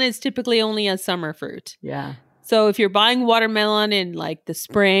watermelon is typically only a summer fruit. Yeah. So if you're buying watermelon in like the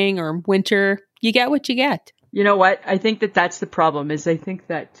spring or winter, you get what you get. You know what? I think that's the problem is I think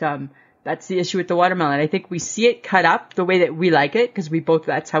that, that's the issue with the watermelon. I think we see it cut up the way that we like it because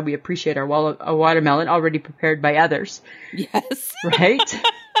that's how we appreciate our watermelon already prepared by others. Yes. Right?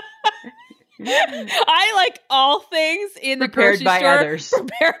 I like all things in the grocery by store others.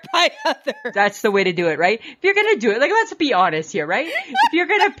 prepared by others. That's the way to do it, right? If you're going to do it, like, let's be honest here, right? If you're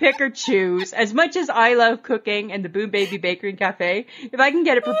going to pick or choose, as much as I love cooking and the Boom Baby Bakery and Cafe, if I can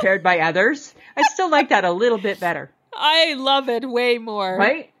get it prepared by others, I still like that a little bit better. I love it way more.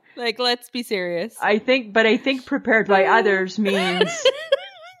 Right? Like, let's be serious. I think prepared by others means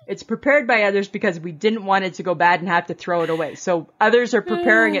it's prepared by others because we didn't want it to go bad and have to throw it away. So others are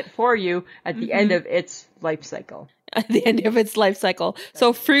preparing it for you at the end of its life cycle. At the end of its life cycle.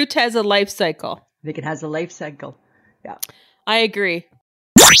 So fruit has a life cycle. I think it has a life cycle. Yeah. I agree.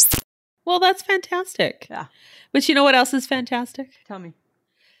 Well, that's fantastic. Yeah. But you know what else is fantastic? Tell me.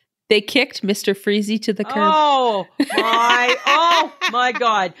 They kicked Mr. Freezy to the curb. Oh my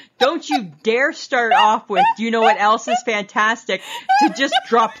God. Don't you dare start off with, do you know what else is fantastic? To just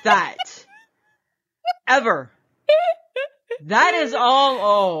drop that. Ever. That is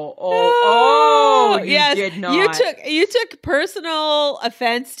all. You yes. did not. You took personal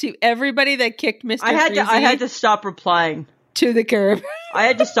offense to everybody that kicked Mr. Freezy. I had to stop replying. To the curb. I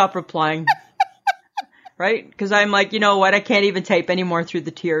had to stop replying. Right? Because I'm like, you know what? I can't even type anymore through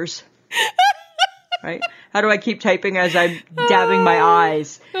the tears. Right? How do I keep typing as I'm dabbing my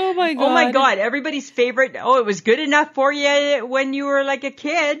eyes? Oh my God. Oh my God. Everybody's favorite. Oh, it was good enough for you when you were like a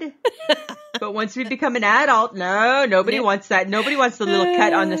kid. But once we become an adult, no, nobody wants that. Nobody wants the little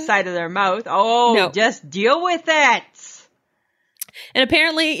cut on the side of their mouth. Oh, no. Just deal with it. And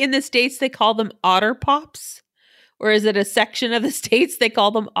apparently in the States, they call them Otter Pops. Or is it a section of the States they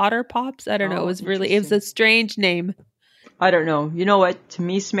call them Otter Pops? I don't know. It was a strange name. I don't know. You know what? To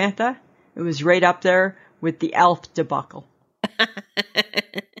me, Samantha, it was right up there with the Elf debacle.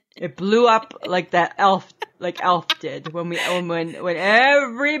 It blew up like that Elf did when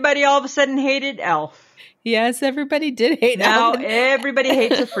everybody all of a sudden hated Elf. Yes, everybody did hate Elf. Elf. Now everybody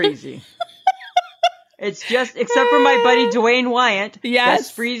hates a Freezy. It's just, except for my buddy Dwayne Wyatt. Yes.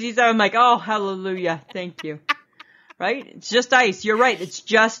 That's Freezy's. I'm like, oh, hallelujah. Thank you. Right? It's just ice. You're right. It's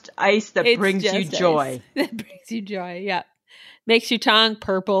just ice that brings you joy. That brings you joy, yeah. Makes your tongue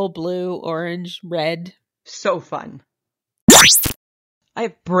purple, blue, orange, red. So fun. I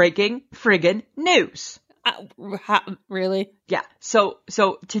have breaking friggin' news. Really? Yeah. So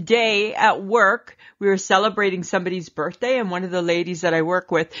today at work, we were celebrating somebody's birthday, and one of the ladies that I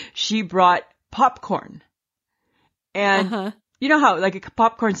work with, she brought popcorn. And you know how, like,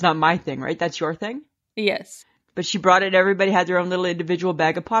 popcorn's not my thing, right? That's your thing? Yes. But she brought it, everybody had their own little individual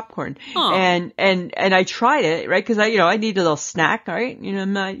bag of popcorn. Aww. And I tried it, right? Cause I need a little snack, right? You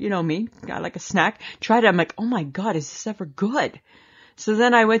know me, I like a snack. Tried it, I'm like, oh my God, is this ever good? So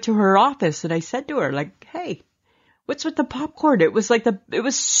then I went to her office and I said to her, like, hey, what's with the popcorn? It was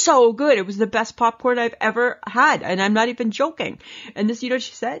so good. It was the best popcorn I've ever had. And I'm not even joking. And this, you know what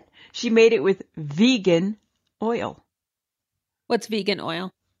she said? She made it with vegan oil. What's vegan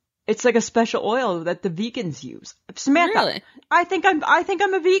oil? It's like a special oil that the vegans use. Samantha, really? I think I'm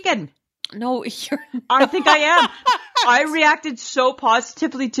a vegan. No, you're not. I think I am. I reacted so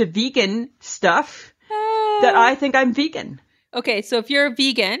positively to vegan stuff that I think I'm vegan. Okay, so if you're a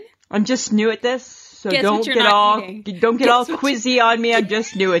vegan, I'm just new at this, so don't get all quizzy on me. I'm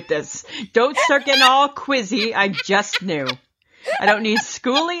just new at this. Don't start getting all quizzy. I'm just new. I don't need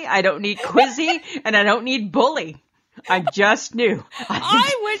schooly, I don't need quizzy, and I don't need bully. I'm just new.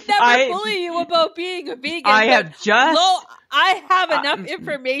 I would never bully you about being a vegan. I have enough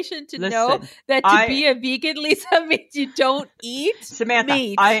information to know that to be a vegan, Lisa, means you don't eat Samantha,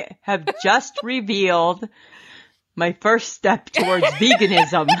 meat. I have just revealed my first step towards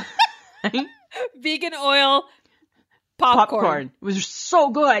veganism. Vegan oil popcorn. It was so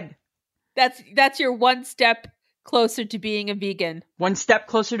good. That's your one step closer to being a vegan. One step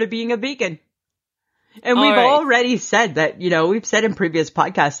closer to being a vegan. And we've already said that, we've said in previous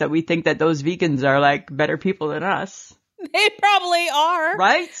podcasts that we think that those vegans are like better people than us. They probably are.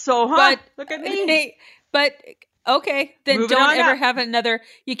 Right? So, look at me. Okay, then Moving don't on ever up. have another.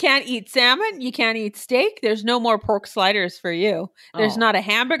 You can't eat salmon. You can't eat steak. There's no more pork sliders for you. There's not a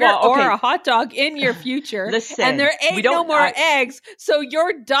hamburger or a hot dog in your future. Listen, and there ain't no more eggs. So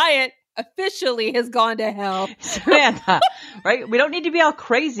your diet officially has gone to hell. Samantha, right? We don't need to be all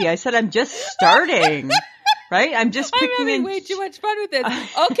crazy. I said I'm just starting. Right? I'm just picking. I'm having way too much fun with this.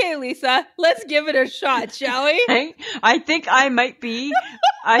 Okay, Lisa, let's give it a shot, shall we? Right? I think I'm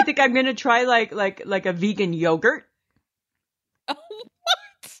going to try like a vegan yogurt. What?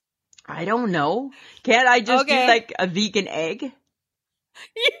 I don't know. Can't I just do like a vegan egg?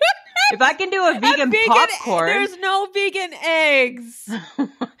 If I can do a vegan popcorn, there's no vegan eggs.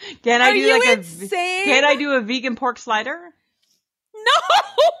 Can I do insane? Can I do a vegan pork slider? No,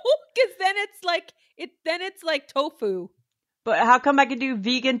 because then it's like tofu. But how come I can do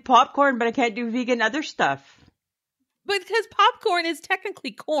vegan popcorn, but I can't do vegan other stuff? Because popcorn is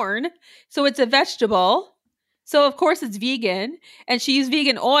technically corn, so it's a vegetable. So of course it's vegan, and she used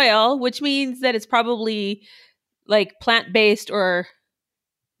vegan oil, which means that it's probably like plant-based or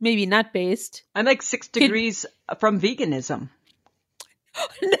maybe nut-based. I'm like 6 degrees from veganism.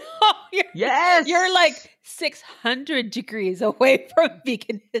 No, you're like 600 degrees away from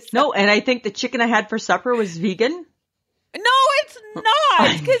veganism. No, and I think the chicken I had for supper was vegan. No, it's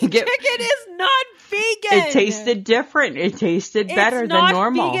not, because chicken is not vegan. It tasted different. It tasted better than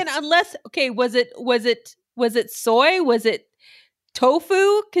normal. It's not vegan unless, was it soy? Was it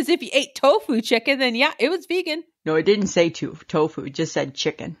tofu? Because if you ate tofu chicken, then yeah, it was vegan. No, it didn't say tofu. It just said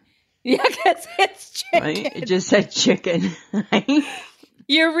chicken. Yeah, because it's chicken. Right? It just said chicken. Right?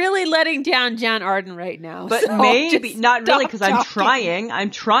 You're really letting down Jan Arden right now. But so maybe, not really, because I'm talking. I'm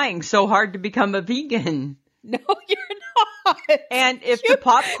trying so hard to become a vegan. No, you're not. And if the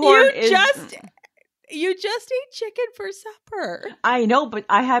popcorn You just ate chicken for supper. I know, but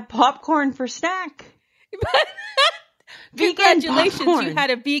I had popcorn for snack. Congratulations, popcorn. you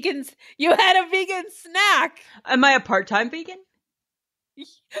had a vegan snack. Am I a part-time vegan? You're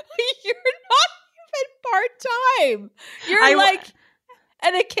not even part-time. You're like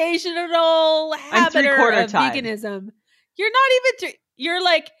an occasional habiter of veganism. You're not even, you're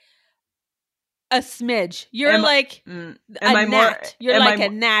like a smidge. You're like a gnat. You're like a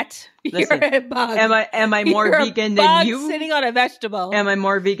gnat. You're a bug. Am I more vegan than you? Sitting on a vegetable. Am I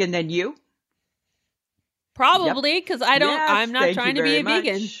more vegan than you? Probably, because I'm not trying to be a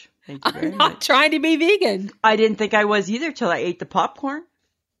vegan. I'm not trying to be vegan. I didn't think I was either till I ate the popcorn.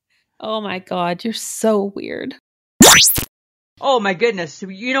 Oh my God, you're so weird. Oh my goodness.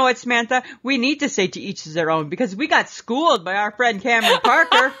 You know what, Samantha? We need to say to each their own, because we got schooled by our friend Cameron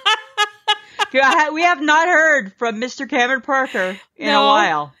Parker. We have not heard from Mr. Cameron Parker in a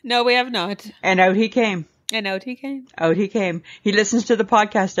while. No, we have not. And out he came. Out he came. He listens to the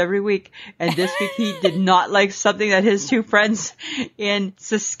podcast every week. And this week he did not like something that his two friends in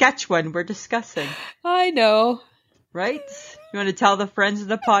Saskatchewan were discussing. I know. Right? You want to tell the friends of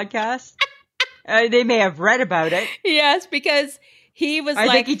the podcast? They may have read about it. Yes, because he was I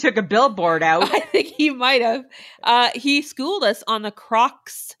think he took a billboard out. I think he might have. He schooled us on the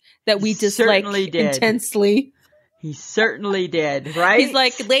Crocs that we dislike intensely. He certainly did, right? He's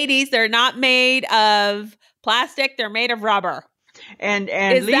like, ladies, they're not made of plastic. They're made of rubber. And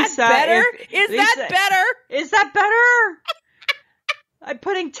is Lisa, that better? Is that better? I'm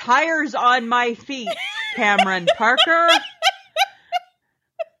putting tires on my feet, Cameron Parker.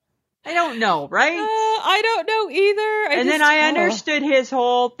 I don't know, right? I don't know either. Then I understood his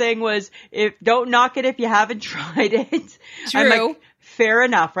whole thing was, don't knock it if you haven't tried it. True. I'm like, fair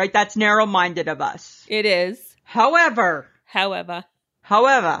enough, right? That's narrow-minded of us. It is. However. I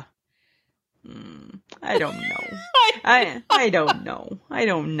don't know. I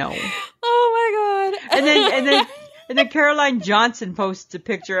don't know. Oh my God. And then Caroline Johnson posts a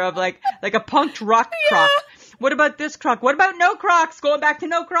picture of like a punked rock croc. What about this croc? What about no Crocs? Going back to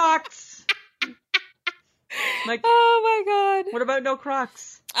no Crocs. Like, oh my God. What about no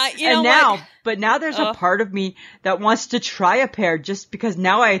Crocs? But now there's a part of me that wants to try a pair just because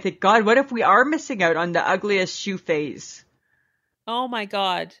now I think, God, what if we are missing out on the ugliest shoe phase? Oh my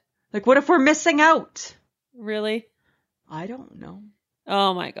God. Like, what if we're missing out? Really? I don't know.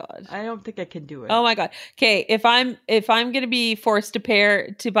 Oh my God. I don't think I can do it. Oh my God. Okay, if I'm going to be forced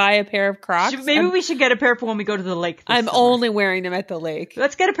to buy a pair of Crocs, maybe we should get a pair for when we go to the lake. I'm summer. Only wearing them at the lake.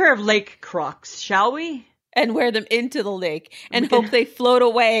 Let's get a pair of lake Crocs, shall we? And wear them into the lake and hope they float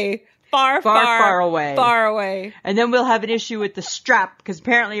away far away. And then we'll have an issue with the strap because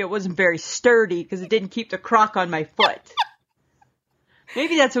apparently it wasn't very sturdy because it didn't keep the croc on my foot.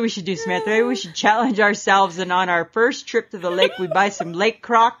 Maybe that's what we should do, Samantha. Maybe we should challenge ourselves and on our first trip to the lake, we buy some lake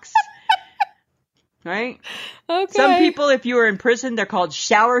Crocs. Right? Okay. Some people, if you were in prison, they're called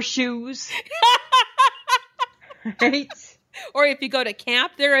shower shoes. Right? Or if you go to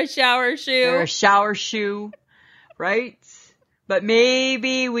camp, they're a shower shoe. They're a shower shoe. Right? But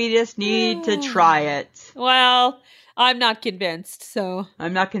maybe we just need to try it. Well, I'm not convinced, so.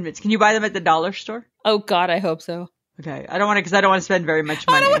 I'm not convinced. Can you buy them at the dollar store? Oh, God, I hope so. Okay, I don't want to spend very much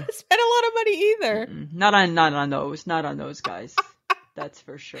money. I don't want to spend a lot of money either. Not on those guys. That's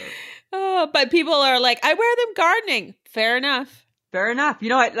for sure. But people are like, I wear them gardening. Fair enough. You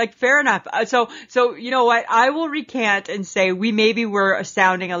know what? Like, fair enough. So you know what? I will recant and say we maybe were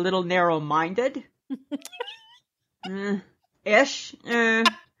sounding a little narrow-minded. Ish.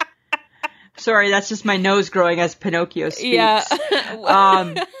 Sorry, that's just my nose growing as Pinocchio speaks. Yeah.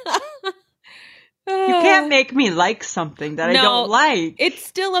 You can't make me like something that I don't like. It's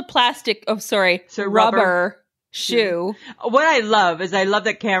still a plastic, rubber shoe. What I love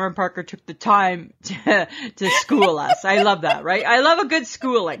that Cameron Parker took the time to school us. I love that, right? I love a good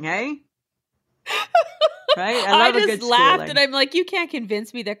schooling, eh? Right? I just laughed and I'm like, you can't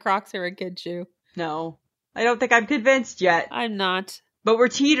convince me that Crocs are a good shoe. No. I don't think I'm convinced yet. I'm not. But we're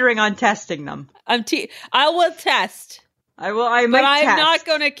teetering on testing them. I will test. I'm not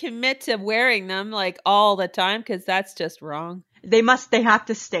going to commit to wearing them like all the time because that's just wrong. They have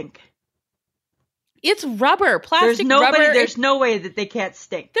to stink. It's rubber, plastic rubber. There's no way that they can't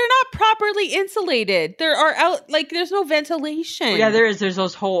stink. They're not properly insulated. There's no ventilation. Yeah, there is. There's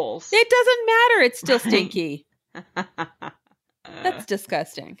those holes. It doesn't matter. It's still stinky. That's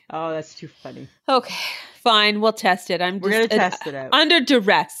disgusting. Oh, that's too funny. Okay, fine. We'll test it. We're going to test it out. Under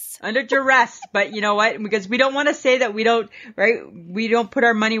duress. But you know what? Because we don't want to say that we don't put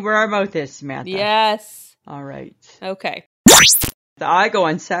our money where our mouth is, Samantha. Yes. All right. Okay. I go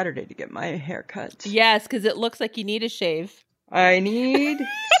on Saturday to get my hair cut. Yes, because it looks like you need a shave. I need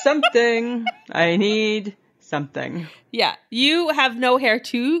something. Yeah. You have no hair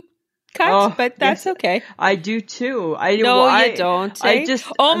to cut, but that's okay. I do too. You don't.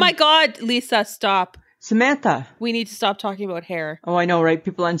 Oh my God, Lisa, stop. Samantha. We need to stop talking about hair. Oh, I know, right?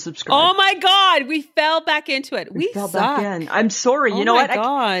 People unsubscribe. Oh my God, we fell back into it. We fell suck. back in. I'm sorry. You know what?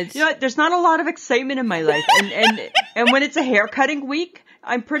 God. You know what? There's not a lot of excitement in my life. And when it's a hair cutting week,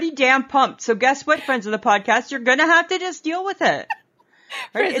 I'm pretty damn pumped. So guess what, friends of the podcast? You're going to have to just deal with it.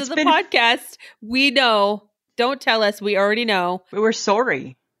 Right? Friends of the podcast, we know. Don't tell us. We already know. We're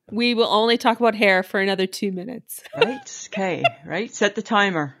sorry. We will only talk about hair for another 2 minutes. Right? Okay. Right? Set the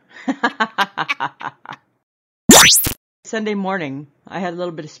timer. Sunday morning, I had a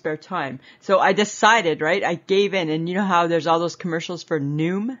little bit of spare time. So I decided, right? I gave in. And you know how there's all those commercials for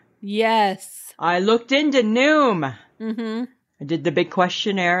Noom? Yes. I looked into Noom. Mm-hmm. I did the big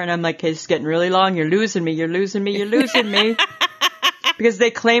questionnaire and I'm like, hey, it's getting really long. You're losing me. Because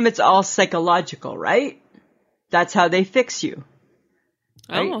they claim it's all psychological, right? That's how they fix you.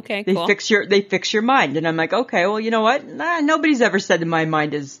 Right? Oh, okay, They cool. they fix your mind. And I'm like, okay, well, you know what? Nobody's ever said that my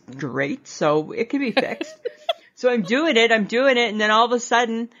mind is great, so it can be fixed. So I'm doing it, and then all of a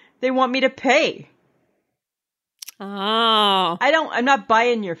sudden, they want me to pay. Oh. I'm not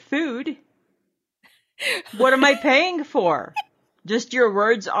buying your food. What am I paying for? Just your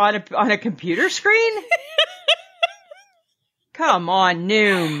words on a computer screen? Come on,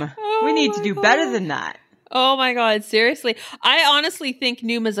 Noom. We need to do better than that. Oh my God, seriously. I honestly think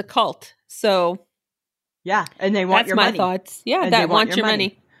Noom is a cult. So yeah, and they want your money. That's my thoughts. Yeah, and that want your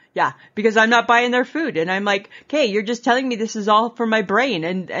money. Yeah, because I'm not buying their food. And I'm like, okay, you're just telling me this is all for my brain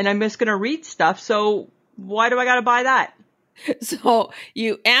and I'm just going to read stuff. So why do I got to buy that? So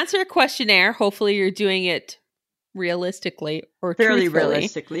you answer a questionnaire. Hopefully you're doing it realistically or fairly truthfully.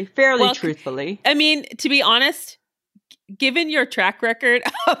 Realistically, fairly truthfully. I mean, to be honest, given your track record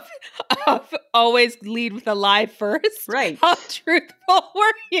of always lead with a lie first, right? How truthful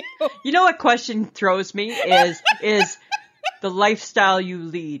were you? You know what question throws me is the lifestyle you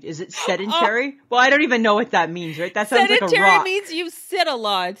lead. Is it sedentary? Well, I don't even know what that means, right? That sounds like a rock. Sedentary means you sit a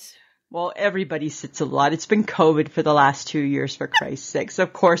lot. Well, everybody sits a lot. It's been COVID for the last 2 years, for Christ's sake. So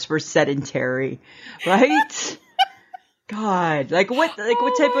of course we're sedentary, right? God, like what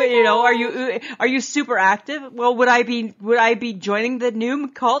type of, you know, are you super active? Well, would I be joining the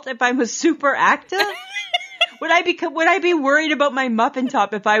Noom cult if I was super active? Would I be worried about my muffin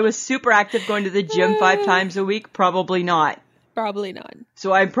top if I was super active going to the gym 5 times a week? Probably not. Probably not.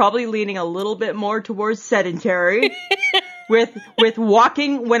 So I'm probably leaning a little bit more towards sedentary with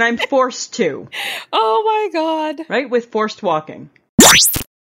walking when I'm forced to. Oh my God. Right? With forced walking.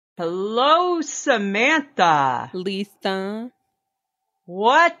 Hello, Samantha. Lisa.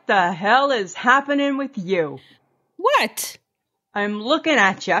 What the hell is happening with you? What? I'm looking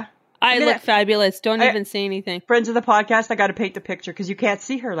at you. I look fabulous. Don't even say anything. Friends of the podcast, I got to paint the picture because you can't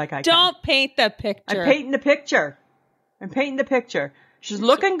see her like I can. Don't paint the picture. I'm painting the picture. She's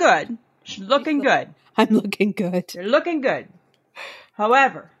looking good. She's looking good. I'm looking good. You're looking good.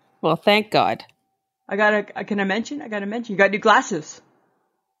 However. Well, thank God. I got to mention, you got new glasses.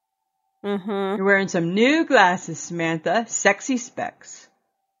 Mm-hmm. You're wearing some new glasses, Samantha. Sexy specs.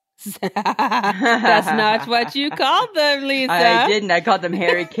 That's not what you called them, Lisa. I didn't. I called them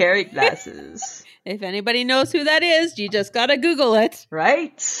Harry Carey glasses. If anybody knows who that is, you just gotta Google it.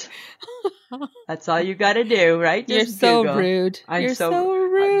 Right? That's all you gotta do, right? You're just so Google. rude. You're so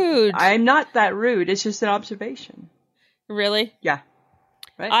rude. I'm not that rude. It's just an observation. Really? Yeah.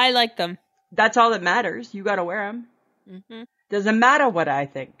 Right? I like them. That's all that matters. You gotta wear them. Mm-hmm. Doesn't matter what I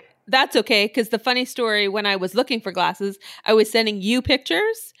think. That's okay, because the funny story, when I was looking for glasses, I was sending you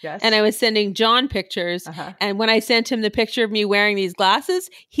pictures, and I was sending John pictures, and when I sent him the picture of me wearing these glasses,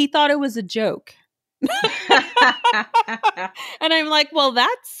 he thought it was a joke. And I'm like, well,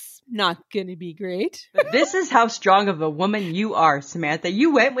 that's not going to be great. But this is how strong of a woman you are, Samantha.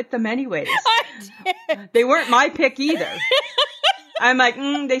 You went with them anyways. I did. They weren't my pick either. I'm like,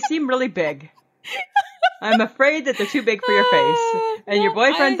 they seem really big. I'm afraid that they're too big for your face. And your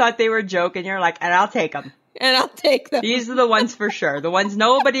boyfriend thought they were a joke, and you're like, and I'll take them. And I'll take them. These are the ones for sure. The ones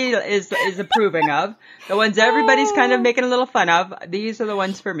nobody is approving of. The ones everybody's kind of making a little fun of. These are the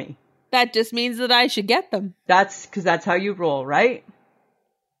ones for me. That just means that I should get them. That's because that's how you roll, right?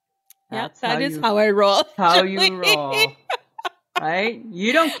 Yeah, that is how I roll. How you roll. Right?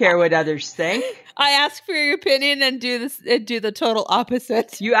 You don't care what others think. I ask for your opinion and do the total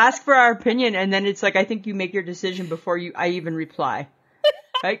opposite. You ask for our opinion, and then it's like, I think you make your decision before I even reply.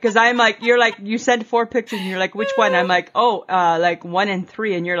 Right? Because I'm like, you're like, you sent 4 pictures, and you're like, which one? I'm like, like 1 and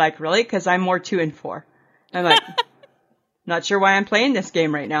 3, and you're like, really? Because I'm more 2 and 4. I'm like, not sure why I'm playing this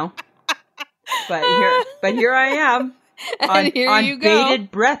game right now. But here I am. And here you go. On bated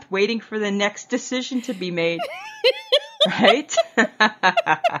breath, waiting for the next decision to be made. Right?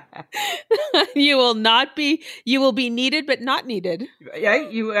 You will be needed, but not needed.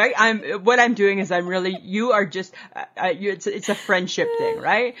 Yeah, what I'm doing is you are just, it's a friendship thing,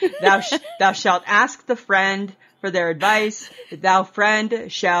 right? Thou shalt ask the friend for their advice. Thou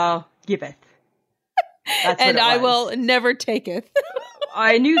friend shall giveth. That's and what it I was. will never taketh.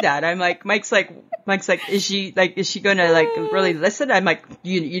 I knew that. I'm like, Mike's like, is she gonna like really listen? I'm like,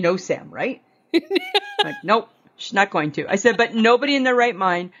 you know Sam, right? Like, nope. She's not going to. I said, but nobody in their right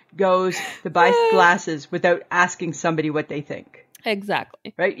mind goes to buy glasses without asking somebody what they think.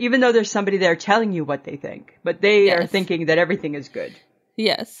 Exactly. Right? Even though there's somebody there telling you what they think. But they are thinking that everything is good.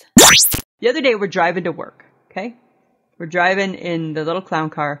 Yes. The other day, we're driving to work. Okay? We're driving in the little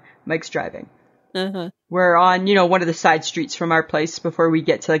clown car. Mike's driving. Uh-huh. We're on, one of the side streets from our place before we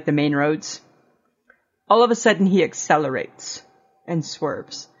get to like the main roads. All of a sudden, he accelerates. and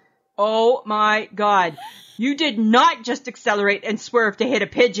swerves. Oh my God. You did not just accelerate and swerve to hit a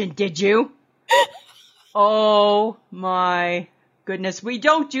pigeon, did you? Oh my goodness. We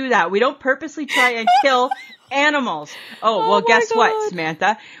don't do that. We don't purposely try and kill animals. Oh, well, guess what,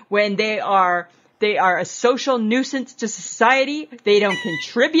 Samantha? When they are a social nuisance to society, they don't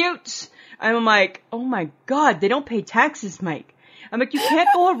contribute. I'm like, oh my God, they don't pay taxes, Mike. I'm like, you can't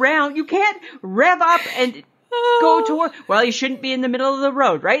go around, you can't rev up and go toward, well, you shouldn't be in the middle of the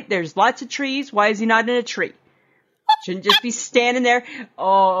road, right? There's lots of trees. Why is he not in a tree? Shouldn't just be standing there.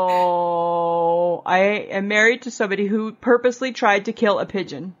 Oh, I am married to somebody who purposely tried to kill a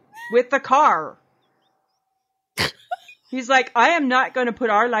pigeon with the car. He's like, I am not going to put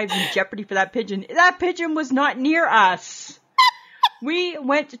our lives in jeopardy for that pigeon. That pigeon was not near us. We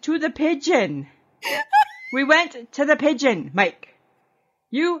went to the pigeon. We went to the pigeon, Mike.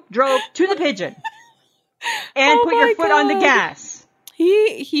 You drove to the pigeon and put your foot on the gas.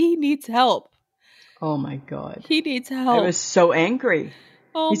 He needs help. Oh my God. He needs help. I was so angry.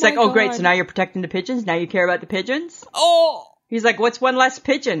 He's like, oh great, so now you're protecting the pigeons? Now you care about the pigeons? Oh. He's like, what's one less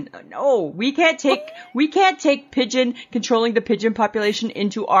pigeon? No, we can't take pigeon, controlling the pigeon population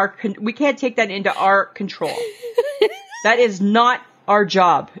into we can't take that into our control. That is not our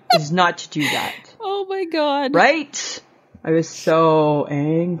job, is not to do that. Oh my God. Right? I was so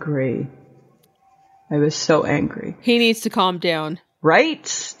angry. He needs to calm down. Right?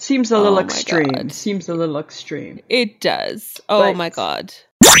 Seems a little extreme. Seems a little extreme. It does. Oh my God.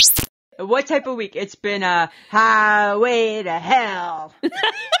 What type of week? It's been a highway to hell. It's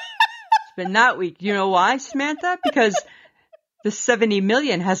been that week. You know why, Samantha? Because the 70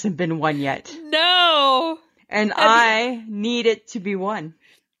 million hasn't been won yet. No. And I need it to be won.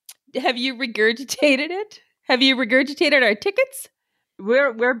 Have you regurgitated it? Have you regurgitated our tickets?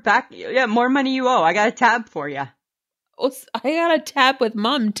 We're back. Yeah, more money you owe. I got a tab for you. Oh, I got a tab with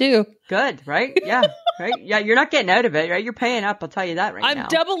Mom too. Good, right? Yeah, right? Yeah, you're not getting out of it, right? You're paying up, I'll tell you that now. I'm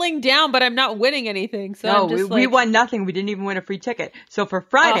doubling down, but I'm not winning anything. So no, I'm just we won nothing. We didn't even win a free ticket. So for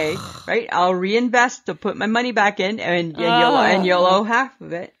Friday, right, I'll reinvest to put my money back in and you'll owe half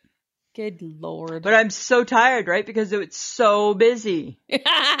of it. Good Lord. But I'm so tired, right? Because it's so busy.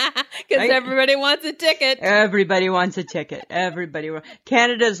 Because everybody wants a ticket. Everybody wants a ticket.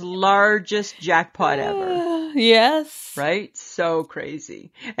 Canada's largest jackpot ever. Yes. Right? So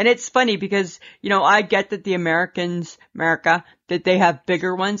crazy. And it's funny because, I get that the America, that they have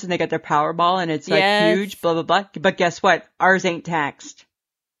bigger ones and they got their Powerball and it's like huge, blah, blah, blah. But guess what? Ours ain't taxed.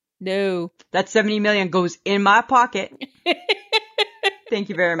 No. That 70 million goes in my pocket. Thank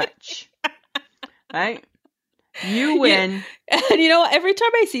you very much. Right? You win. And every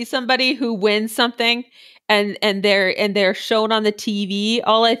time I see somebody who wins something and they're shown on the TV,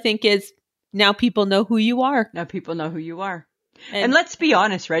 all I think is, now people know who you are. And let's be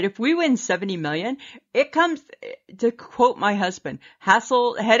honest, right? If we win 70 million, it comes, to quote my husband,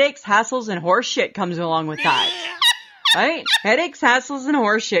 headaches, hassles, and horse shit comes along with that. Right? Headaches, hassles, and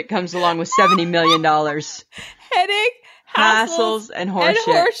horse shit comes along with $70 million. Headache, hassles, and horse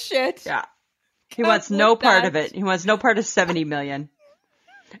shit. Yeah. He wants no part of it. He wants no part of 70 million.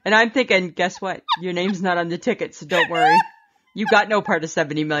 And I'm thinking, guess what? Your name's not on the ticket, so don't worry. You got no part of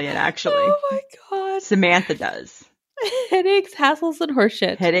 70 million, actually. Oh my God. Samantha does. Headaches, hassles, and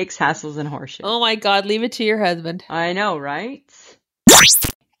horseshit. Headaches, hassles, and horseshit. Oh my God, leave it to your husband. I know, right?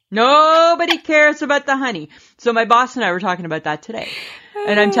 Nobody cares about the honey. So my boss and I were talking about that today.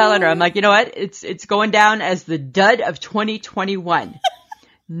 And I'm telling her, I'm like, you know what? It's going down as the dud of 2021.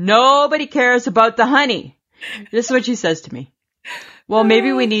 Nobody cares about the honey. This is what she says to me. Well,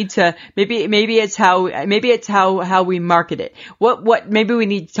 maybe we need to, maybe it's how we market it. Maybe we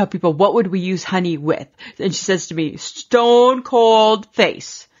need to tell people, what would we use honey with? And she says to me, stone cold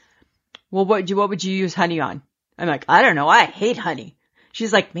face. Well, what would you use honey on? I'm like, I don't know. I hate honey.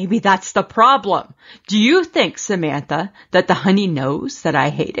 She's like, maybe that's the problem. Do you think, Samantha, that the honey knows that I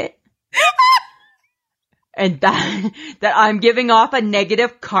hate it? And that I'm giving off a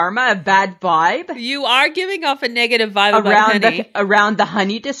negative karma, a bad vibe? You are giving off a negative vibe about honey. Around the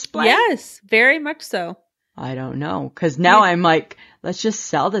honey display? Yes, very much so. I don't know. Because now I'm like, let's just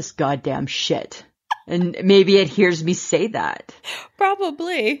sell this goddamn shit. And maybe it hears me say that.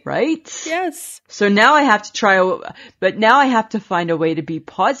 Probably. Right? Yes. So now I have to find a way to be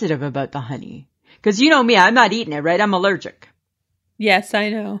positive about the honey. Because you know me, I'm not eating it, right? I'm allergic. Yes, I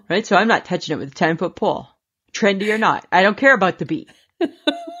know. Right? So I'm not touching it with a 10-foot pole. Trendy or not. I don't care about the bee.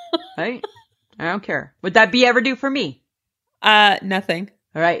 Right? I don't care. Would that bee ever do for me? Nothing.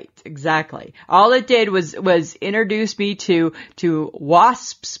 Right, exactly. All it did was introduce me to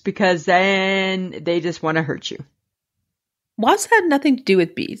wasps, because then they just want to hurt you. Wasps have nothing to do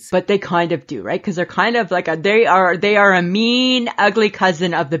with bees. But they kind of do, right? Because they're kind of like they are a mean, ugly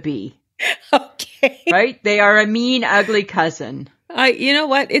cousin of the bee. Okay. Right? They are a mean, ugly cousin. You know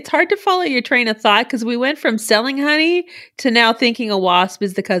what? It's hard to follow your train of thought because we went from selling honey to now thinking a wasp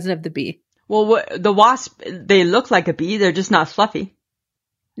is the cousin of the bee. Well, the wasp, they look like a bee. They're just not fluffy.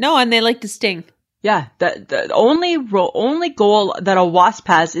 No, and they like to sting. Yeah. The only goal that a wasp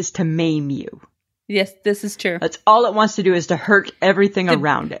has is to maim you. Yes, this is true. That's all it wants to do is to hurt everything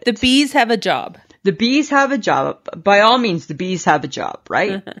around it. The bees have a job. The bees have a job. By all means, the bees have a job,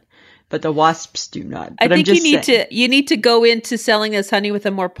 right? But the wasps do not. But I think you need to go into selling this honey with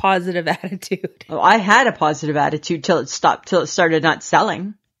a more positive attitude. Oh, I had a positive attitude till it started not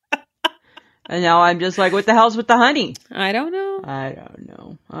selling. And now I'm just like, what the hell's with the honey? I don't know. I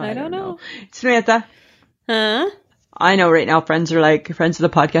don't know. Samantha. Huh? I know right now friends of the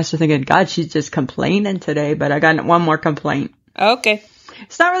podcast are thinking, God, she's just complaining today, but I got one more complaint. Okay.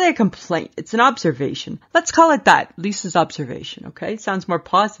 It's not really a complaint. It's an observation. Let's call it that. Lisa's observation, okay? Sounds more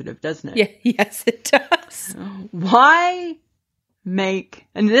positive, doesn't it? Yeah, yes, it does. Why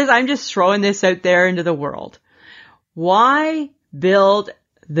I'm just throwing this out there into the world. Why build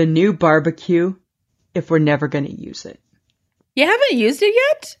the new barbecue if we're never going to use it? You haven't used it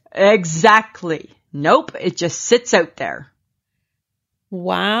yet? Exactly. Nope. It just sits out there.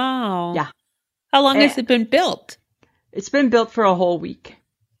 Wow. Yeah. How long has it been built? It's been built for a whole week.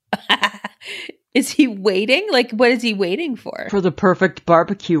 Is he waiting? Like, what is he waiting for? For the perfect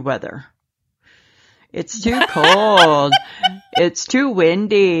barbecue weather. It's too cold. It's too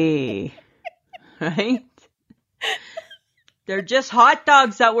windy. Right? They're just hot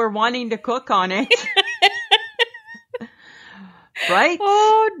dogs that we're wanting to cook on it. Right?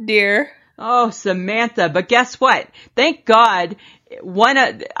 Oh, dear. Oh, Samantha. But guess what? Thank God.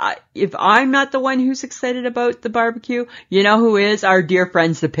 If I'm not the one who's excited about the barbecue, you know who is? Our dear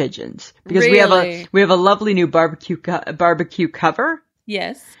friends, the pigeons. Because really? we have a lovely new barbecue cover.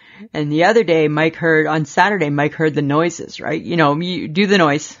 Yes. And the other day, on Saturday, Mike heard the noises, right? You know, you do the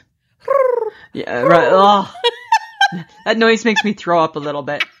noise. Yeah, right. Oh, that noise makes me throw up a little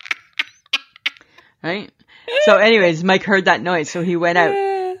bit. Right? So anyways, Mike heard that noise, so he went out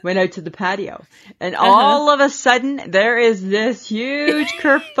to the patio. And all of a sudden, there is this huge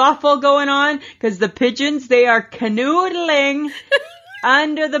kerfuffle going on because the pigeons, they are canoodling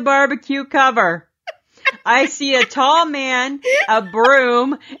under the barbecue cover. I see a tall man, a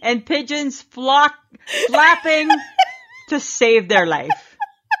broom, and pigeons flapping to save their life.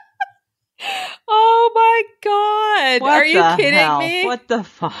 Oh my God. What Are you kidding hell? me? What the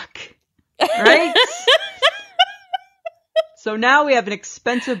fuck? Right? So now we have an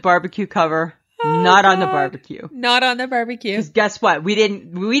expensive barbecue cover, not on the barbecue. Not on the barbecue. Because guess what? We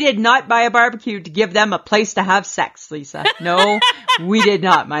did not buy a barbecue to give them a place to have sex, Lisa. No, we did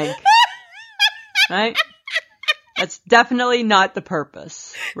not, Mike. Right? That's definitely not the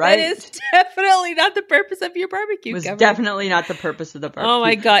purpose, right? That is definitely not the purpose of your barbecue cover. It was definitely not the purpose of the barbecue. Oh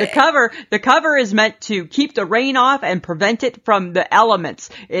my God. The cover is meant to keep the rain off and prevent it from the elements.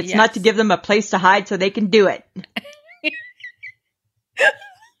 It's not to give them a place to hide so they can do it.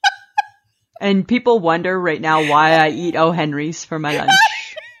 And people wonder right now why I eat O. Henry's for my lunch.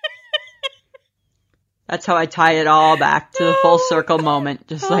 That's how I tie it all back to the full circle moment,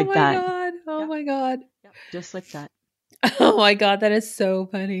 just like that. God. Oh my God. Yep, just like that. Oh my God, that is so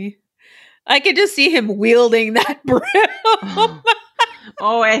funny. I could just see him wielding that broom.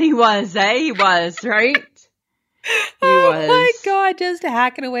 Oh, and he was, right? Oh my God, just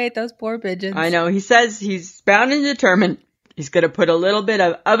hacking away at those poor pigeons. I know. He says he's bound and determined. He's going to put a little bit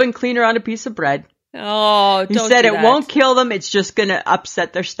of oven cleaner on a piece of bread. Oh, he said it won't kill them. It's just going to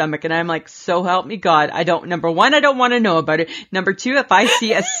upset their stomach. And I'm like, so help me God. Number one, I don't want to know about it. Number two, if I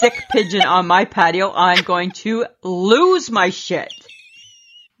see a sick pigeon on my patio, I'm going to lose my shit.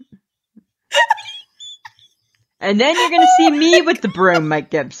 And then you're going to see me with the broom,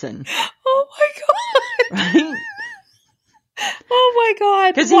 Mike Gibson. Oh my God. Right? Oh my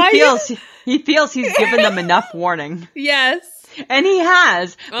God. Because he feels he's given them enough warning. Yes. And he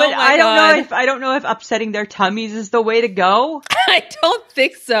has. But I don't know if upsetting their tummies is the way to go. I don't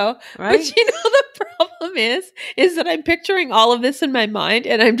think so. Right? But you know the problem is that I'm picturing all of this in my mind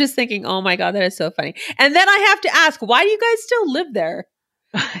and I'm just thinking, oh my God, that is so funny. And then I have to ask, why do you guys still live there?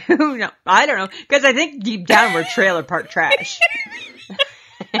 No, I don't know. Because I think deep down we're trailer park trash.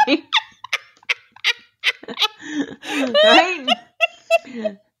 Right?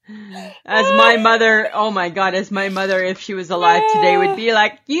 As my mother, if she was alive today, would be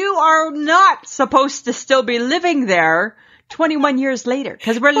like, you are not supposed to still be living there 21 years later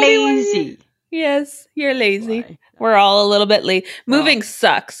because we're lazy. Yes, you're lazy. Why? We're all a little bit lazy. Moving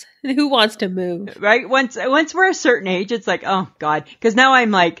sucks. Who wants to move? Right? Once we're a certain age, it's like, oh God. Because now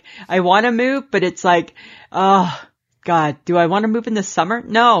I'm like, I want to move, but it's like, oh God, do I want to move in the summer?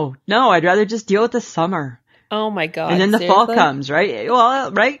 No, I'd rather just deal with the summer. Oh my God. And then the fall comes, right?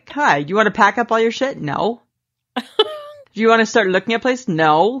 Well, right? Hi, do you want to pack up all your shit? No. Do you want to start looking at places?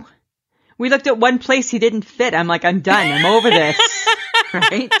 No. We looked at one place he didn't fit. I'm like, I'm done. I'm over this.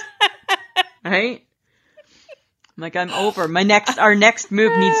 Right? Right? I'm like, I'm over. Our next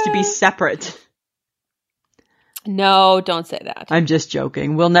move needs to be separate. No, don't say that. I'm just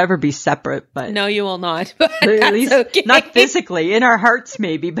joking. We'll never be separate, but. No, you will not. But at least okay. Not physically. In our hearts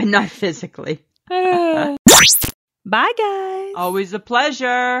maybe, but not physically. Bye, guys. Always a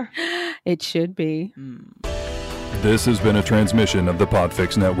pleasure. It should be. This has been a transmission of the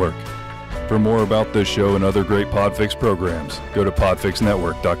Podfix Network. For more about this show and other great Podfix programs, go to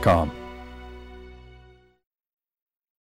podfixnetwork.com.